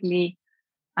basically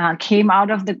came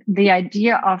out of the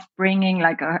idea of bringing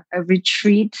like a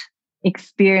retreat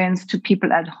experience to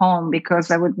people at home,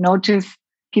 because I would notice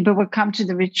people would come to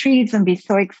the retreats and be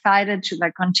so excited to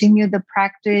like continue the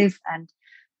practice and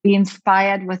be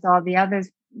inspired with all the other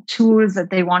tools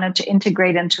that they wanted to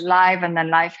integrate into life. And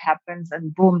then life happens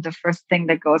and boom, the first thing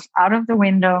that goes out of the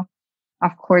window,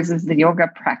 of course, is the yoga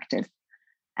practice.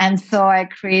 And so I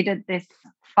created this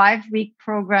 5-week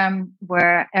program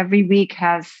where every week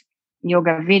has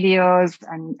yoga videos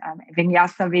and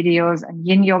vinyasa videos and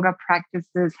yin yoga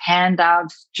practices,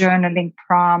 handouts, journaling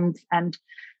prompts, and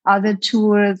other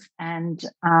tools. And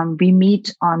we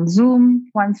meet on Zoom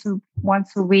once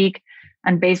a week.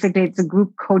 And basically, it's a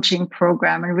group coaching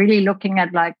program and really looking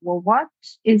at like, well, what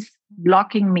is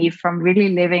blocking me from really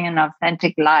living an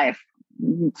authentic life?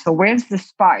 So where's the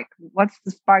spark? What's the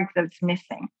spark that's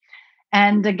missing?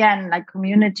 And again, like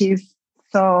community is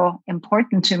so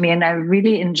important to me. And I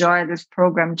really enjoy this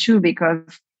program too,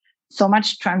 because so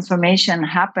much transformation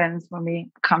happens when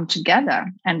we come together.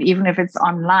 And even if it's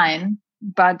online,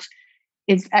 but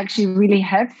it's actually really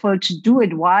helpful to do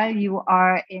it while you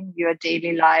are in your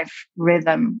daily life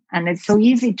rhythm. And it's so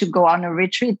easy to go on a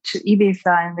retreat to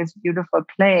Ibiza in this beautiful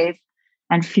place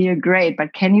and feel great.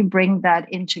 But can you bring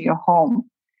that into your home?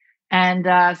 And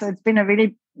so it's been a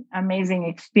really amazing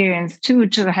experience too,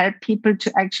 to help people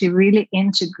to actually really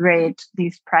integrate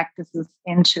these practices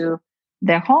into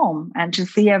their home and to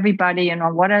see everybody,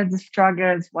 what are the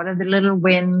struggles, what are the little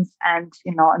wins, and,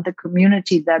 the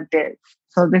community that builds.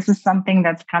 So this is something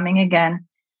that's coming again,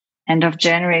 end of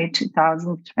January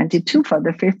 2022 for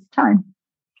the 5th time.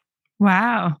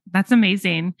 Wow, that's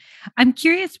amazing. I'm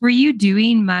curious, were you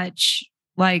doing much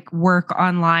like work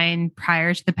online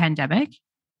prior to the pandemic?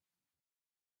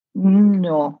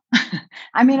 No.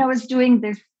 I mean, I was doing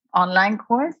this online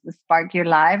course, the Spark Your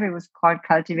Life. It was called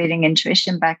Cultivating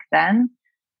Intuition back then.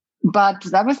 But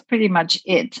that was pretty much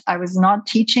it. I was not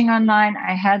teaching online.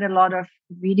 I had a lot of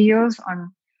videos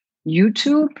on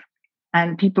YouTube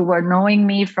and people were knowing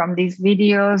me from these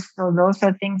videos. So those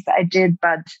are things I did,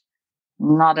 but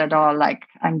not at all like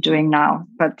I'm doing now.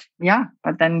 But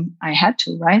then I had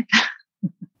to, right?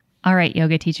 All right,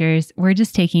 yoga teachers, we're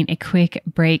just taking a quick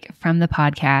break from the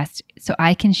podcast so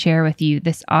I can share with you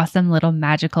this awesome little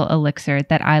magical elixir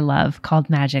that I love called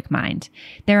Magic Mind.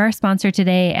 They're our sponsor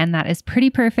today, and that is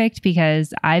pretty perfect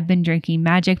because I've been drinking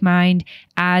Magic Mind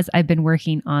as I've been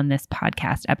working on this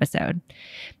podcast episode.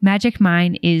 Magic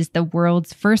Mind is the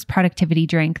world's first productivity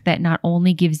drink that not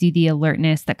only gives you the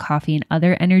alertness that coffee and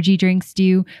other energy drinks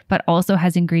do, but also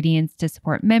has ingredients to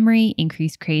support memory,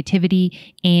 increase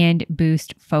creativity, and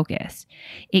boost focus.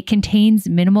 It contains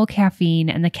minimal caffeine,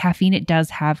 and the caffeine it does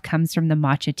have comes from the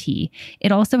matcha tea.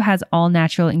 It also has all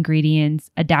natural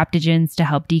ingredients, adaptogens to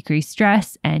help decrease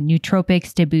stress, and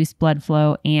nootropics to boost blood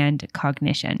flow and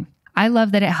cognition. I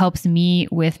love that it helps me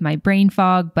with my brain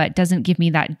fog, but doesn't give me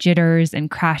that jitters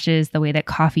and crashes the way that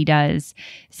coffee does.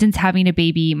 Since having a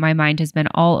baby, my mind has been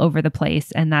all over the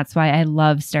place, and that's why I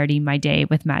love starting my day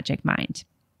with Magic Mind.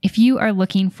 If you are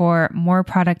looking for more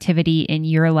productivity in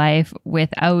your life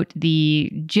without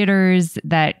the jitters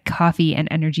that coffee and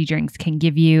energy drinks can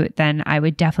give you, then I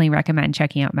would definitely recommend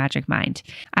checking out Magic Mind.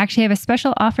 I actually have a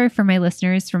special offer for my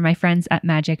listeners from my friends at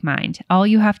Magic Mind. All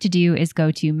you have to do is go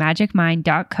to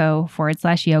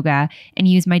magicmind.co/yoga and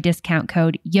use my discount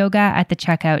code YOGA at the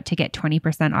checkout to get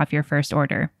 20% off your first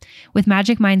order. With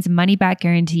Magic Mind's money back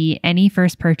guarantee, any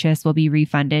first purchase will be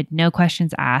refunded, no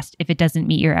questions asked, if it doesn't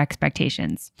meet your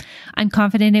expectations. I'm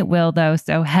confident it will though,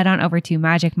 so head on over to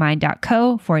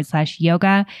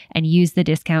magicmind.co/yoga and use the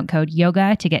discount code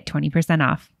YOGA to get 20%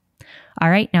 off. All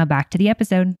right, now back to the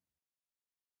episode.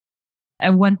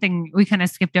 One thing we kind of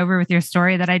skipped over with your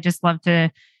story that I just love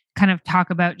to kind of talk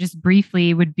about just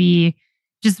briefly would be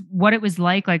just what it was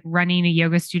like running a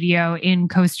yoga studio in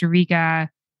Costa Rica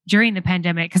during the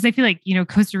pandemic. Because I feel like,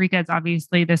 Costa Rica is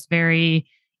obviously this very,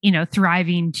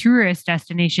 thriving tourist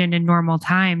destination in normal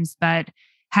times, but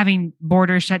having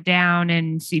borders shut down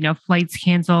and, flights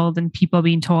canceled and people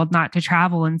being told not to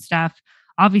travel and stuff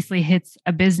obviously hits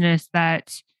a business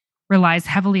that relies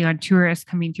heavily on tourists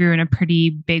coming through in a pretty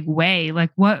big way.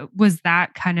 What was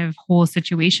that kind of whole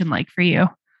situation like for you?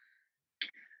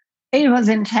 It was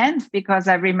intense because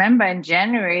I remember in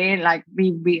January,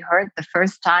 we heard the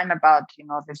first time about,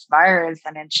 this virus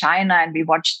and in China, and we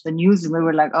watched the news and we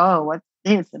were like, oh, what's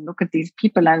this? And look at these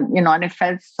people. And, and it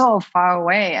felt so far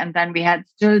away. And then we had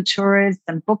still tourists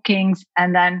and bookings.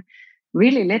 And then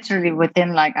really literally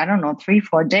within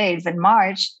 3-4 days in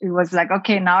March, it was like,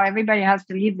 okay, now everybody has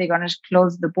to leave. They're going to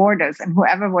close the borders. And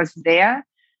whoever was there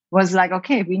was like,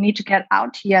 okay, we need to get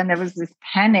out here. And there was this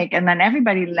panic. And then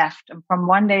everybody left. And from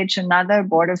one day to another,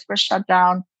 borders were shut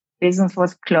down, business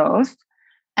was closed.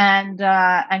 And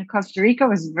Costa Rica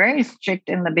was very strict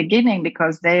in the beginning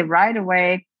because they right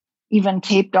away even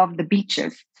taped off the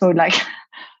beaches. So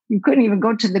you couldn't even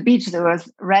go to the beach. There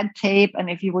was red tape. And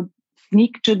if you would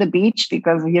sneak to the beach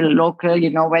because you're local, you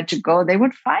know where to go, they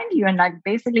would find you and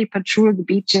basically patrol the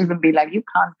beaches and be like, you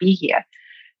can't be here.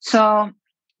 So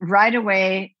right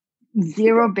away,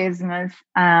 zero business.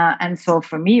 And so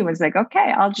for me, it was like,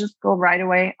 okay, I'll just go right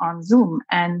away on Zoom.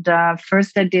 And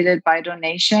first I did it by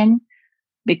donation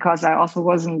because I also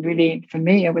wasn't really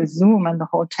familiar with Zoom and the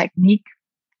whole technique.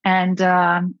 And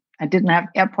I didn't have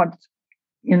airports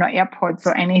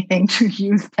or anything to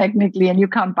use technically, and you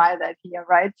can't buy that here,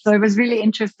 right? So it was really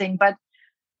interesting. But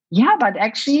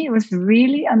actually it was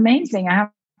really amazing. I have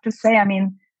to say,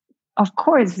 of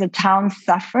course, the town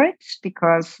suffered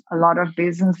because a lot of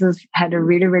businesses had a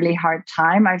really, really hard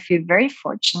time. I feel very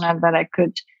fortunate that I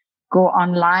could go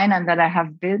online and that I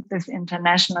have built this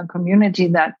international community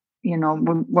that,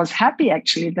 was happy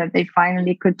actually that they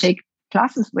finally could take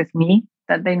classes with me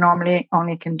that they normally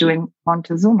only can do in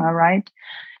Montezuma, right?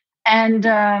 And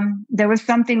there was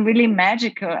something really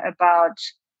magical about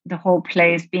the whole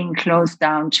place being closed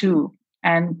down too.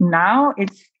 And now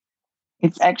it's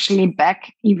actually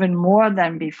back even more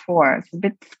than before. It's a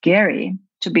bit scary,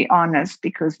 to be honest,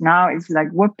 because now it's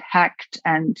like we're packed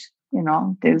and,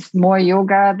 there's more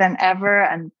yoga than ever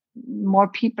and more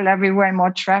people everywhere and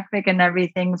more traffic and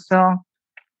everything. So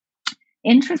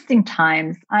interesting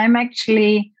times. I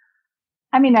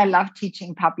love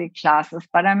teaching public classes,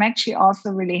 but I'm actually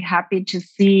also really happy to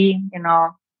see,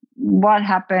 what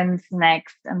happens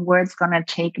next and where it's going to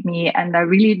take me. And I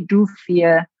really do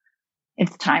feel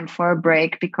it's time for a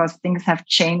break because things have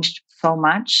changed so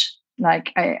much.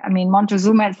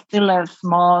 Montezuma is still a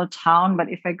small town, but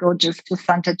if I go just to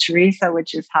Santa Teresa,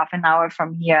 which is half an hour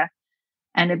from here,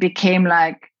 and it became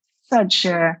such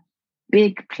a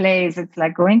big place, it's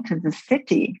like going to the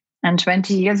city. And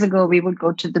 20 years ago, we would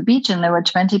go to the beach and there were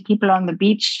 20 people on the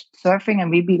beach surfing and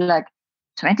we'd be like,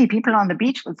 20 people on the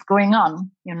beach, what's going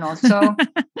on? So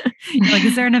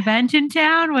is there an event in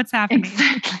town? What's happening?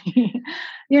 Exactly.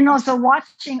 So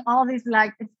watching all this,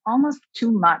 it's almost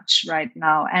too much right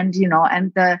now. And,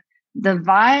 and the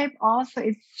vibe also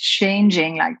is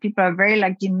changing. People are very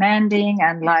demanding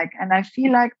and I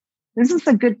feel like this is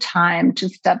a good time to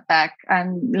step back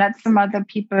and let some other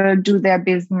people do their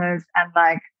business. And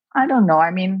I don't know.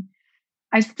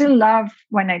 I still love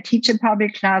when I teach a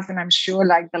public class, and I'm sure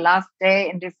the last day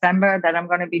in December that I'm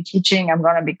going to be teaching, I'm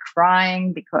going to be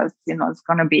crying because, it's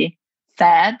going to be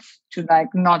sad to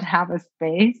not have a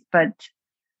space, but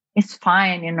it's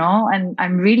fine, and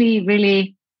I'm really,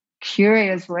 really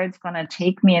curious where it's going to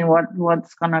take me and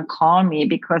what's going to call me,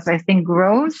 because I think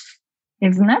growth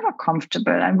is never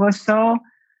comfortable. And we're so,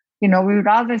 we would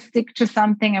rather stick to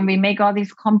something and we make all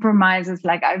these compromises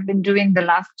like I've been doing the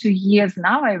last 2 years.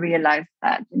 Now I realize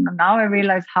that, now I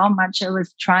realize how much I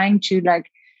was trying to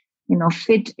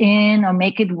fit in or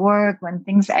make it work when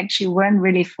things actually weren't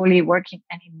really fully working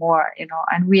anymore,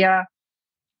 and we are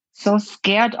so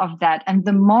scared of that. And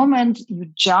the moment you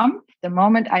jump, the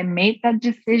moment I made that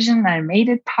decision, I made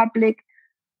it public,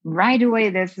 right away,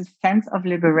 there's a sense of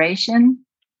liberation.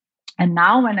 And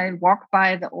now when I walk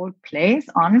by the old place,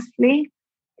 honestly,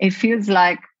 it feels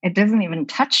like it doesn't even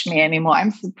touch me anymore.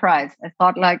 I'm surprised. I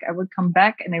thought like I would come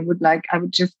back and I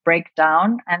would just break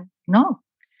down, and no.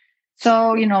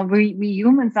 So, we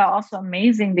humans are also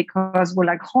amazing because we're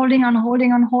like holding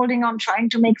on, trying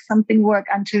to make something work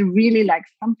until really like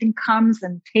something comes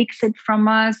and takes it from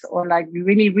us, or like we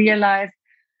really realize.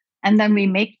 And then we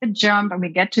make the jump and we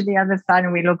get to the other side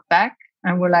and we look back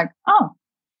and we're like, oh,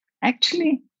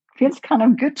 actually feels kind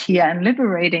of good here and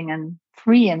liberating and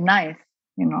free and nice.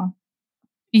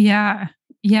 Yeah.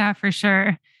 Yeah, for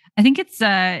sure. I think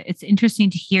it's interesting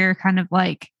to hear kind of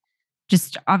like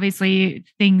just obviously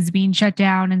things being shut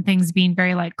down and things being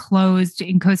very like closed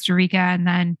in Costa Rica, and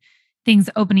then things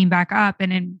opening back up.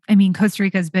 And Costa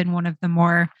Rica has been one of the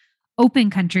more open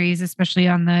countries, especially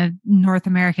on the North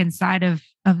American side of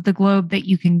the globe, that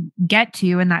you can get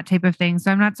to and that type of thing. So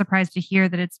I'm not surprised to hear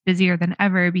that it's busier than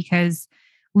ever, because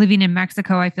living in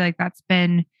Mexico, I feel like that's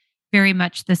been very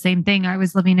much the same thing. I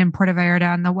was living in Puerto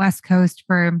Vallarta on the West Coast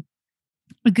for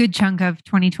a good chunk of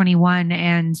 2021,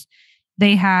 and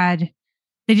they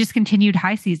just continued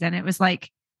high season. It was like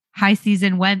high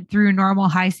season went through normal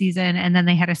high season, and then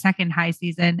they had a second high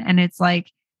season. And it's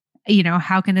like,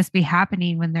 how can this be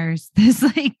happening when there's this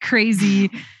like crazy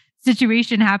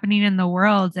situation happening in the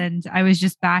world? And I was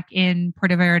just back in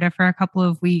Puerto Vallarta for a couple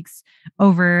of weeks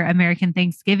over American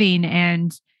Thanksgiving,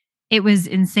 and it was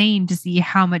insane to see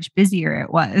how much busier it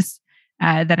was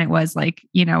than it was like,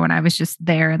 when I was just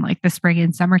there in like the spring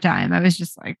and summertime. I was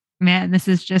just like, man, this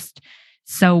is just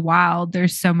so wild.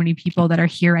 There's so many people that are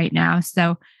here right now.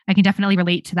 So I can definitely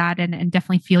relate to that and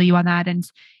definitely feel you on that. And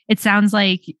it sounds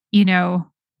like,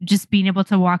 just being able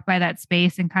to walk by that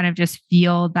space and kind of just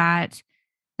feel that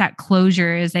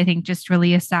closure is, I think, just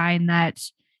really a sign that,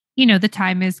 the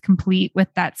time is complete with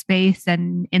that space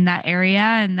and in that area,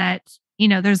 and that,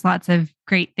 there's lots of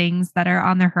great things that are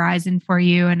on the horizon for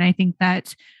you. And I think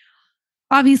that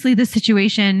obviously the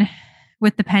situation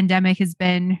with the pandemic has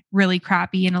been really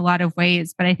crappy in a lot of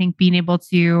ways, but I think being able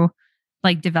to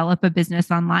like develop a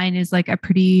business online is like a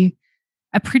pretty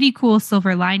cool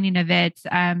silver lining of it.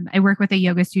 I work with a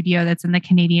yoga studio that's in the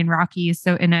Canadian Rockies,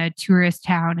 so in a tourist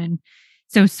town, and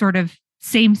so sort of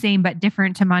same, but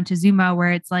different to Montezuma,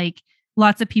 where it's like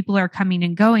lots of people are coming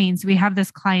and going. So we have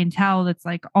this clientele that's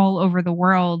like all over the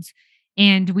world,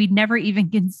 and we'd never even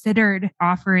considered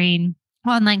offering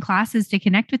online classes to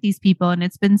connect with these people. And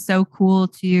it's been so cool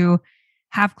to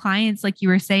have clients, like you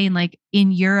were saying, like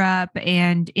in Europe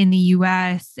and in the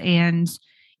US and,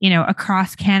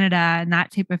 across Canada and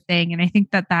that type of thing. And I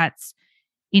think that that's,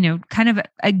 kind of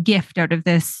a gift out of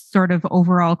this sort of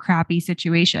overall crappy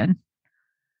situation.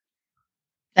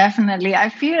 Definitely. I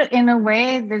feel in a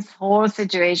way this whole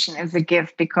situation is a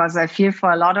gift, because I feel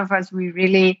for a lot of us, we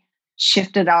really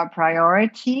shifted our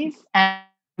priorities and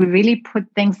we really put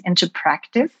things into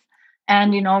practice.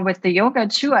 And, with the yoga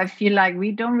too, I feel like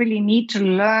we don't really need to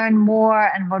learn more.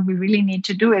 And what we really need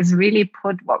to do is really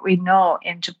put what we know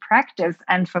into practice.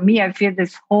 And for me, I feel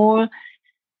this whole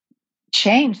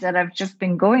change that I've just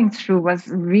been going through was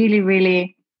really,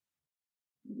 really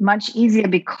much easier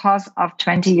because of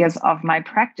 20 years of my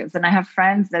practice. And I have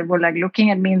friends that were like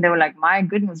looking at me and they were like, my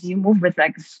goodness, you move with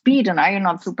like speed, and are you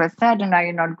not super sad, and are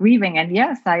you not grieving? And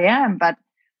yes, I am. But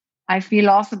I feel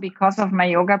also because of my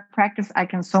yoga practice, I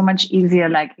can so much easier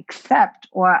like accept,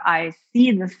 or I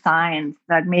see the signs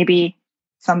that maybe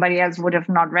somebody else would have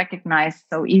not recognized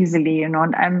so easily, and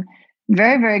I'm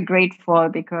very, very grateful,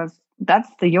 because that's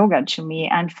the yoga to me.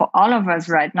 And for all of us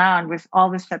right now, and with all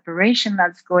the separation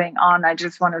that's going on, I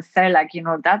just want to say, like,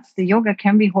 that's the yoga.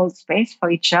 Can we hold space for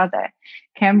each other?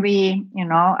 Can we,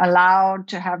 allowed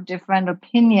to have different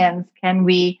opinions? Can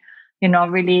we,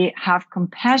 really have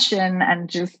compassion and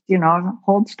just,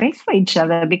 hold space for each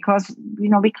other? Because,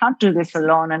 we can't do this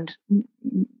alone, and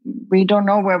we don't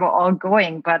know where we're all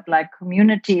going, but like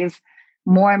community is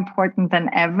more important than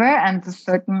ever. And a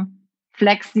certain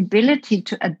flexibility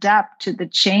to adapt to the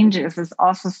changes is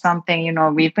also something,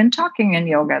 we've been talking in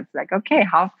yoga. It's like, okay,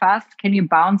 how fast can you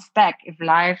bounce back if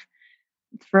life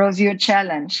throws you a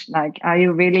challenge? Like, are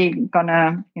you really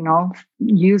gonna,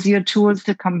 use your tools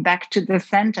to come back to the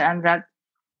center? And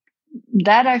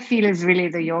that I feel is really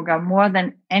the yoga more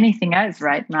than anything else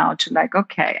right now, to like,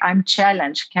 okay, I'm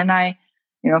challenged. Can I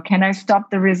stop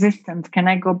the resistance? Can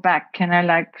I go back? Can I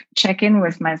like check in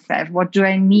with myself? What do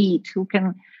I need? Who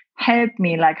can help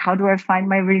me? Like, how do I find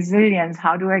my resilience?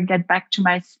 How do I get back to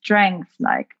my strength?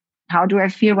 Like, how do I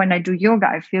feel when I do yoga?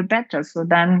 I feel better. So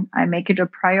then I make it a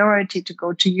priority to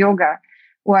go to yoga.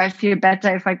 Or I feel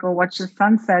better if I go watch the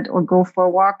sunset or go for a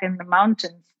walk in the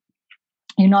mountains.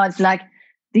 It's like,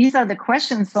 these are the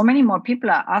questions so many more people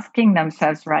are asking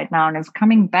themselves right now. And it's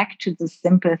coming back to the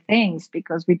simple things,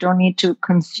 because we don't need to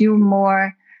consume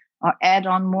more or add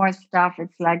on more stuff.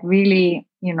 It's like, really,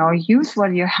 use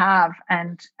what you have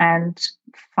and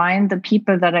find the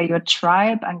people that are your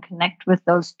tribe and connect with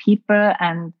those people.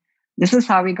 And this is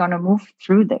how we're going to move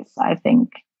through this, I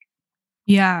think.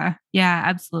 Yeah,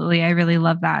 absolutely. I really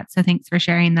love that. So thanks for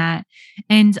sharing that.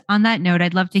 And on that note,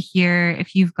 I'd love to hear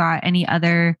if you've got any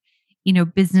other,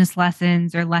 business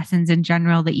lessons or lessons in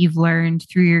general that you've learned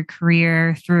through your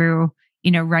career, through,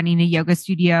 running a yoga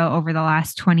studio over the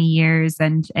last 20 years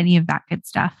and any of that good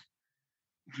stuff.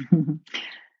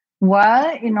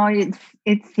 Well,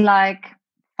 it's like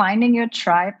finding your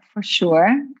tribe for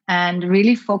sure, and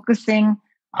really focusing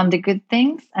on the good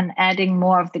things and adding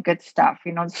more of the good stuff.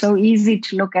 It's so easy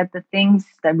to look at the things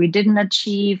that we didn't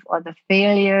achieve or the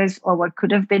failures or what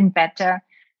could have been better,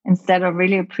 instead of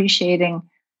really appreciating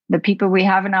the people we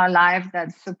have in our life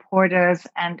that support us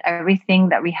and everything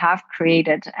that we have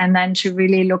created. And then to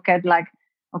really look at, like,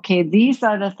 okay, these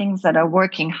are the things that are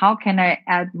working. How can I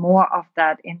add more of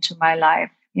that into my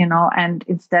life? And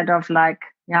instead of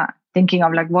thinking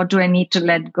of like, what do I need to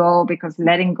let go? Because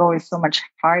letting go is so much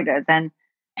harder than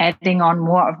adding on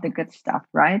more of the good stuff,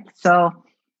 right? So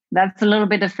that's a little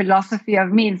bit of philosophy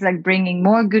of me. It's like bringing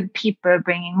more good people,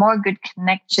 bringing more good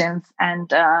connections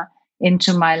and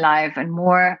into my life, and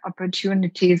more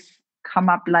opportunities come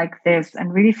up like this,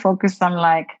 and really focus on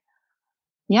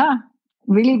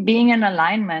really being in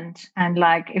alignment. And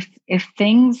like, if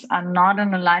things are not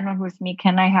in alignment with me,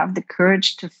 can I have the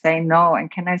courage to say no?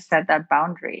 And can I set that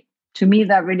boundary? To me,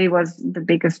 that really was the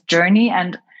biggest journey.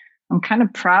 And I'm kind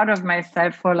of proud of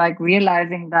myself for like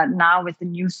realizing that now with the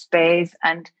new space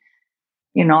and,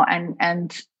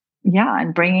 and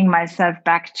bringing myself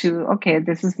back to, okay,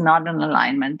 this is not an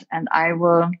alignment, and I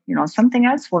will, something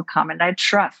else will come, and I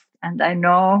trust. And I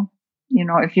know,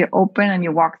 if you're open and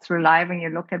you walk through life and you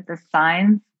look at the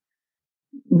signs,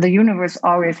 the universe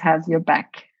always has your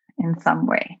back in some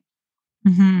way.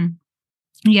 Mm-hmm.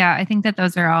 Yeah, I think that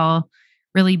those are all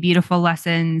really beautiful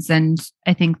lessons. And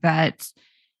I think that,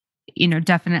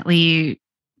 definitely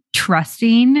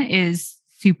trusting is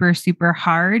super, super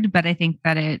hard. But I think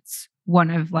that it's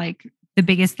one of like the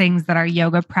biggest things that our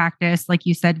yoga practice, like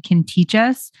you said, can teach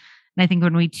us. And I think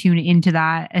when we tune into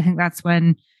that, I think that's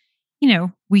when,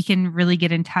 we can really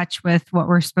get in touch with what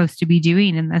we're supposed to be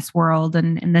doing in this world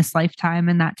and in this lifetime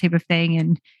and that type of thing.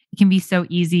 And it can be so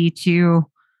easy to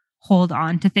hold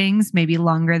on to things maybe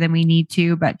longer than we need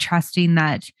to, but trusting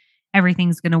that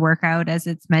everything's going to work out as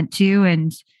it's meant to.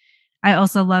 And I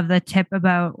also love the tip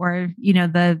about, or,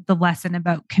 the lesson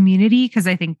about community, because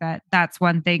I think that that's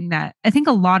one thing that I think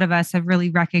a lot of us have really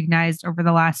recognized over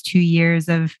the last 2 years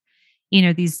of,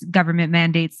 these government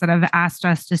mandates that have asked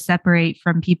us to separate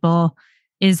from people,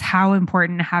 is how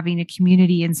important having a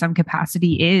community in some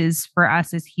capacity is for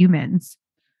us as humans.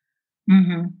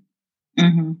 Mm-hmm.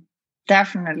 Mm-hmm.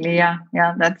 Definitely. Yeah.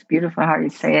 Yeah. That's beautiful how you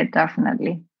say it.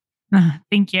 Definitely.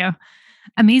 Thank you.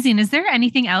 Amazing. Is there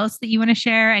anything else that you want to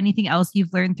share? Anything else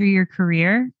you've learned through your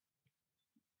career?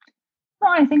 No,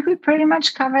 I think we pretty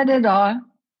much covered it all.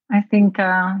 I think,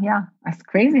 it's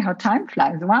crazy how time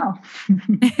flies. Wow.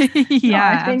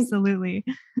 Absolutely.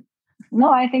 No,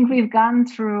 I think we've gone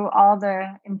through all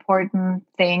the important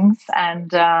things,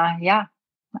 and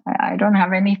I don't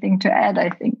have anything to add, I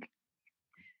think.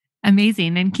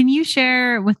 Amazing. And can you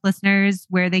share with listeners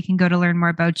where they can go to learn more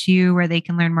about you, where they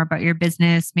can learn more about your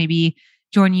business, maybe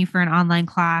join you for an online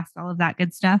class, all of that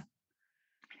good stuff?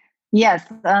 Yes.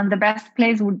 The best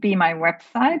place would be my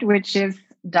website, which is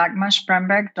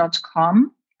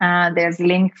dagmarspremberg.com. There's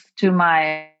links to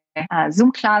my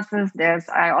Zoom classes.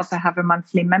 I also have a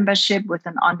monthly membership with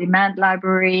an on-demand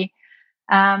library.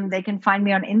 They can find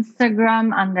me on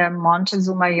Instagram under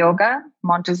Montezuma Yoga,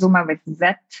 Montezuma with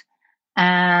Z.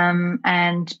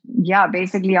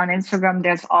 Basically on Instagram,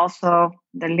 there's also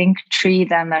the link tree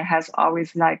then that has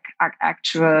always like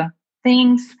actual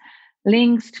things,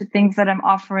 links to things that I'm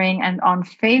offering. And on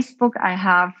Facebook, I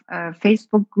have a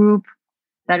Facebook group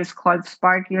that is called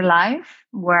Spark Your Life,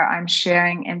 where I'm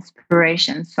sharing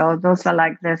inspiration. So those are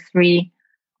like the three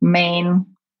main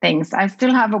things. I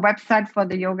still have a website for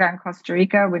the yoga in Costa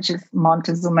Rica, which is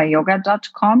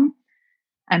montezumayoga.com.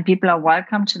 And people are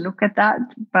welcome to look at that.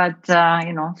 But,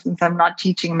 since I'm not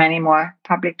teaching many more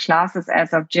public classes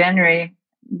as of January,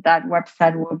 that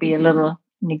website will be a little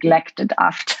neglected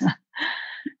after.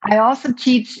 I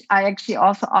actually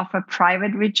also offer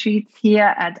private retreats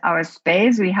here at our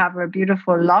space. We have a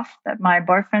beautiful loft that my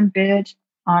boyfriend built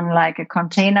on like a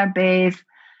container base.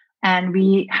 And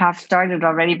we have started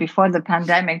already before the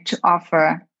pandemic to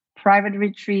offer private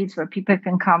retreats where people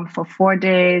can come for 4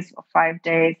 days or 5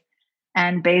 days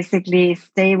and basically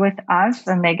stay with us.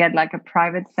 And they get like a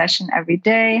private session every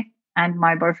day. And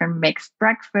my boyfriend makes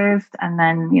breakfast. And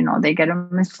then, they get a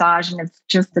massage, and it's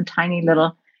just a tiny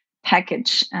little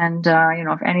package. And,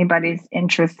 if anybody's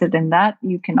interested in that,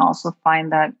 you can also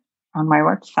find that on my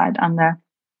website under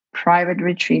Private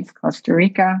Retreats Costa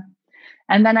Rica.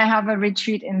 And then I have a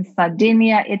retreat in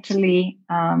Sardinia, Italy,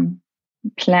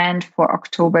 planned for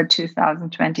October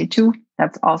 2022.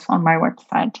 That's also on my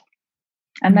website.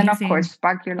 And Amazing. Then, of course,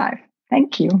 Spark Your Life.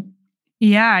 Thank you.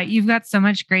 Yeah, you've got so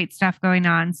much great stuff going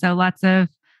on. So lots of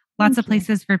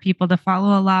places for people to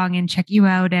follow along and check you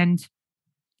out. And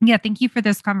yeah, thank you for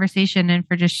this conversation and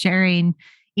for just sharing,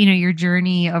 your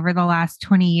journey over the last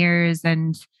 20 years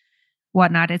and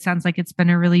whatnot. It sounds like it's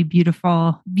been a really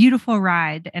beautiful, beautiful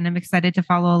ride, and I'm excited to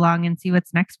follow along and see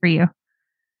what's next for you.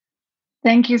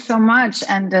 Thank you so much.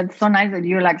 And it's so nice that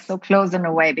you're like so close in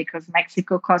a way, because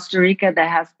Mexico, Costa Rica, there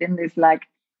has been this like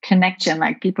connection,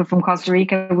 like people from Costa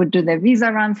Rica would do their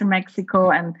visa runs in Mexico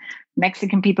and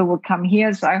Mexican people would come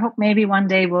here. So I hope maybe one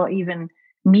day we'll even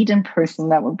meet in person.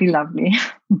 That would be lovely.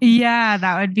 Yeah,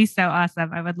 that would be so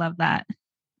awesome. I would love that.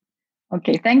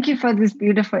 Okay. Thank you for this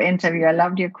beautiful interview. I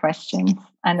loved your questions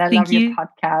and I love your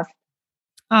podcast.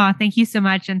 Oh, thank you so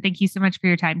much. And thank you so much for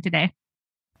your time today.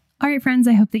 All right, friends,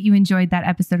 I hope that you enjoyed that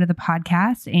episode of the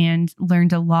podcast and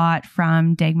learned a lot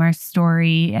from Dagmar's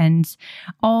story and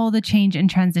all the change and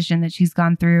transition that she's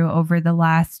gone through over the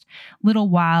last little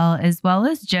while, as well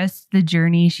as just the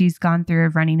journey she's gone through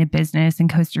of running a business in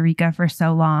Costa Rica for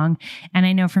so long. And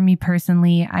I know for me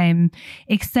personally, I'm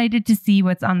excited to see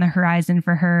what's on the horizon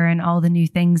for her and all the new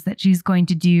things that she's going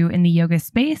to do in the yoga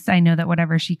space. I know that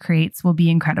whatever she creates will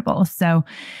be incredible. So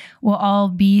we'll all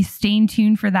be staying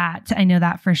tuned for that. I know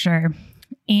that for sure.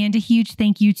 And a huge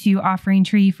thank you to Offering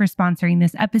Tree for sponsoring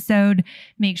this episode.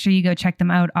 Make sure you go check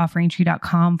them out,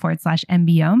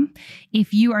 offeringtree.com/MBOM.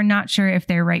 If you are not sure if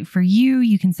they're right for you,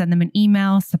 you can send them an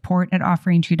email,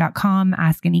 support@offeringtree.com,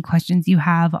 ask any questions you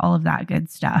have, all of that good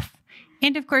stuff.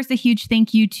 And of course, a huge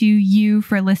thank you to you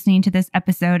for listening to this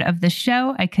episode of the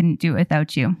show. I couldn't do it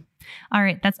without you. All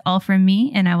right, that's all from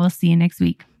me, and I will see you next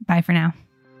week. Bye for now.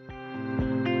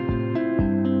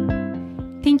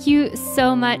 Thank you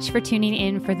so much for tuning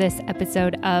in for this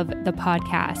episode of the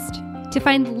podcast. To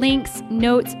find links,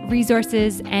 notes,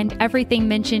 resources, and everything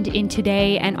mentioned in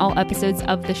today and all episodes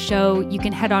of the show, you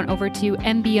can head on over to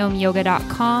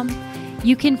mbomyoga.com.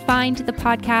 You can find the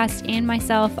podcast and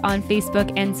myself on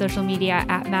Facebook and social media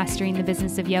at Mastering the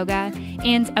Business of Yoga.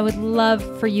 And I would love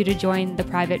for you to join the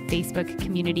private Facebook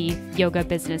community, Yoga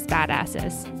Business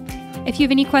Badasses. If you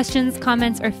have any questions,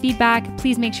 comments, or feedback,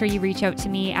 please make sure you reach out to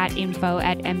me at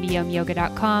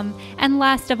info@mbomyoga.com. And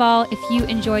last of all, if you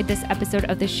enjoyed this episode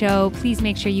of the show, please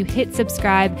make sure you hit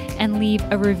subscribe and leave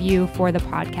a review for the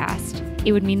podcast.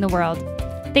 It would mean the world.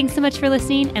 Thanks so much for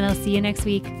listening, and I'll see you next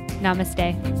week.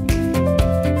 Namaste.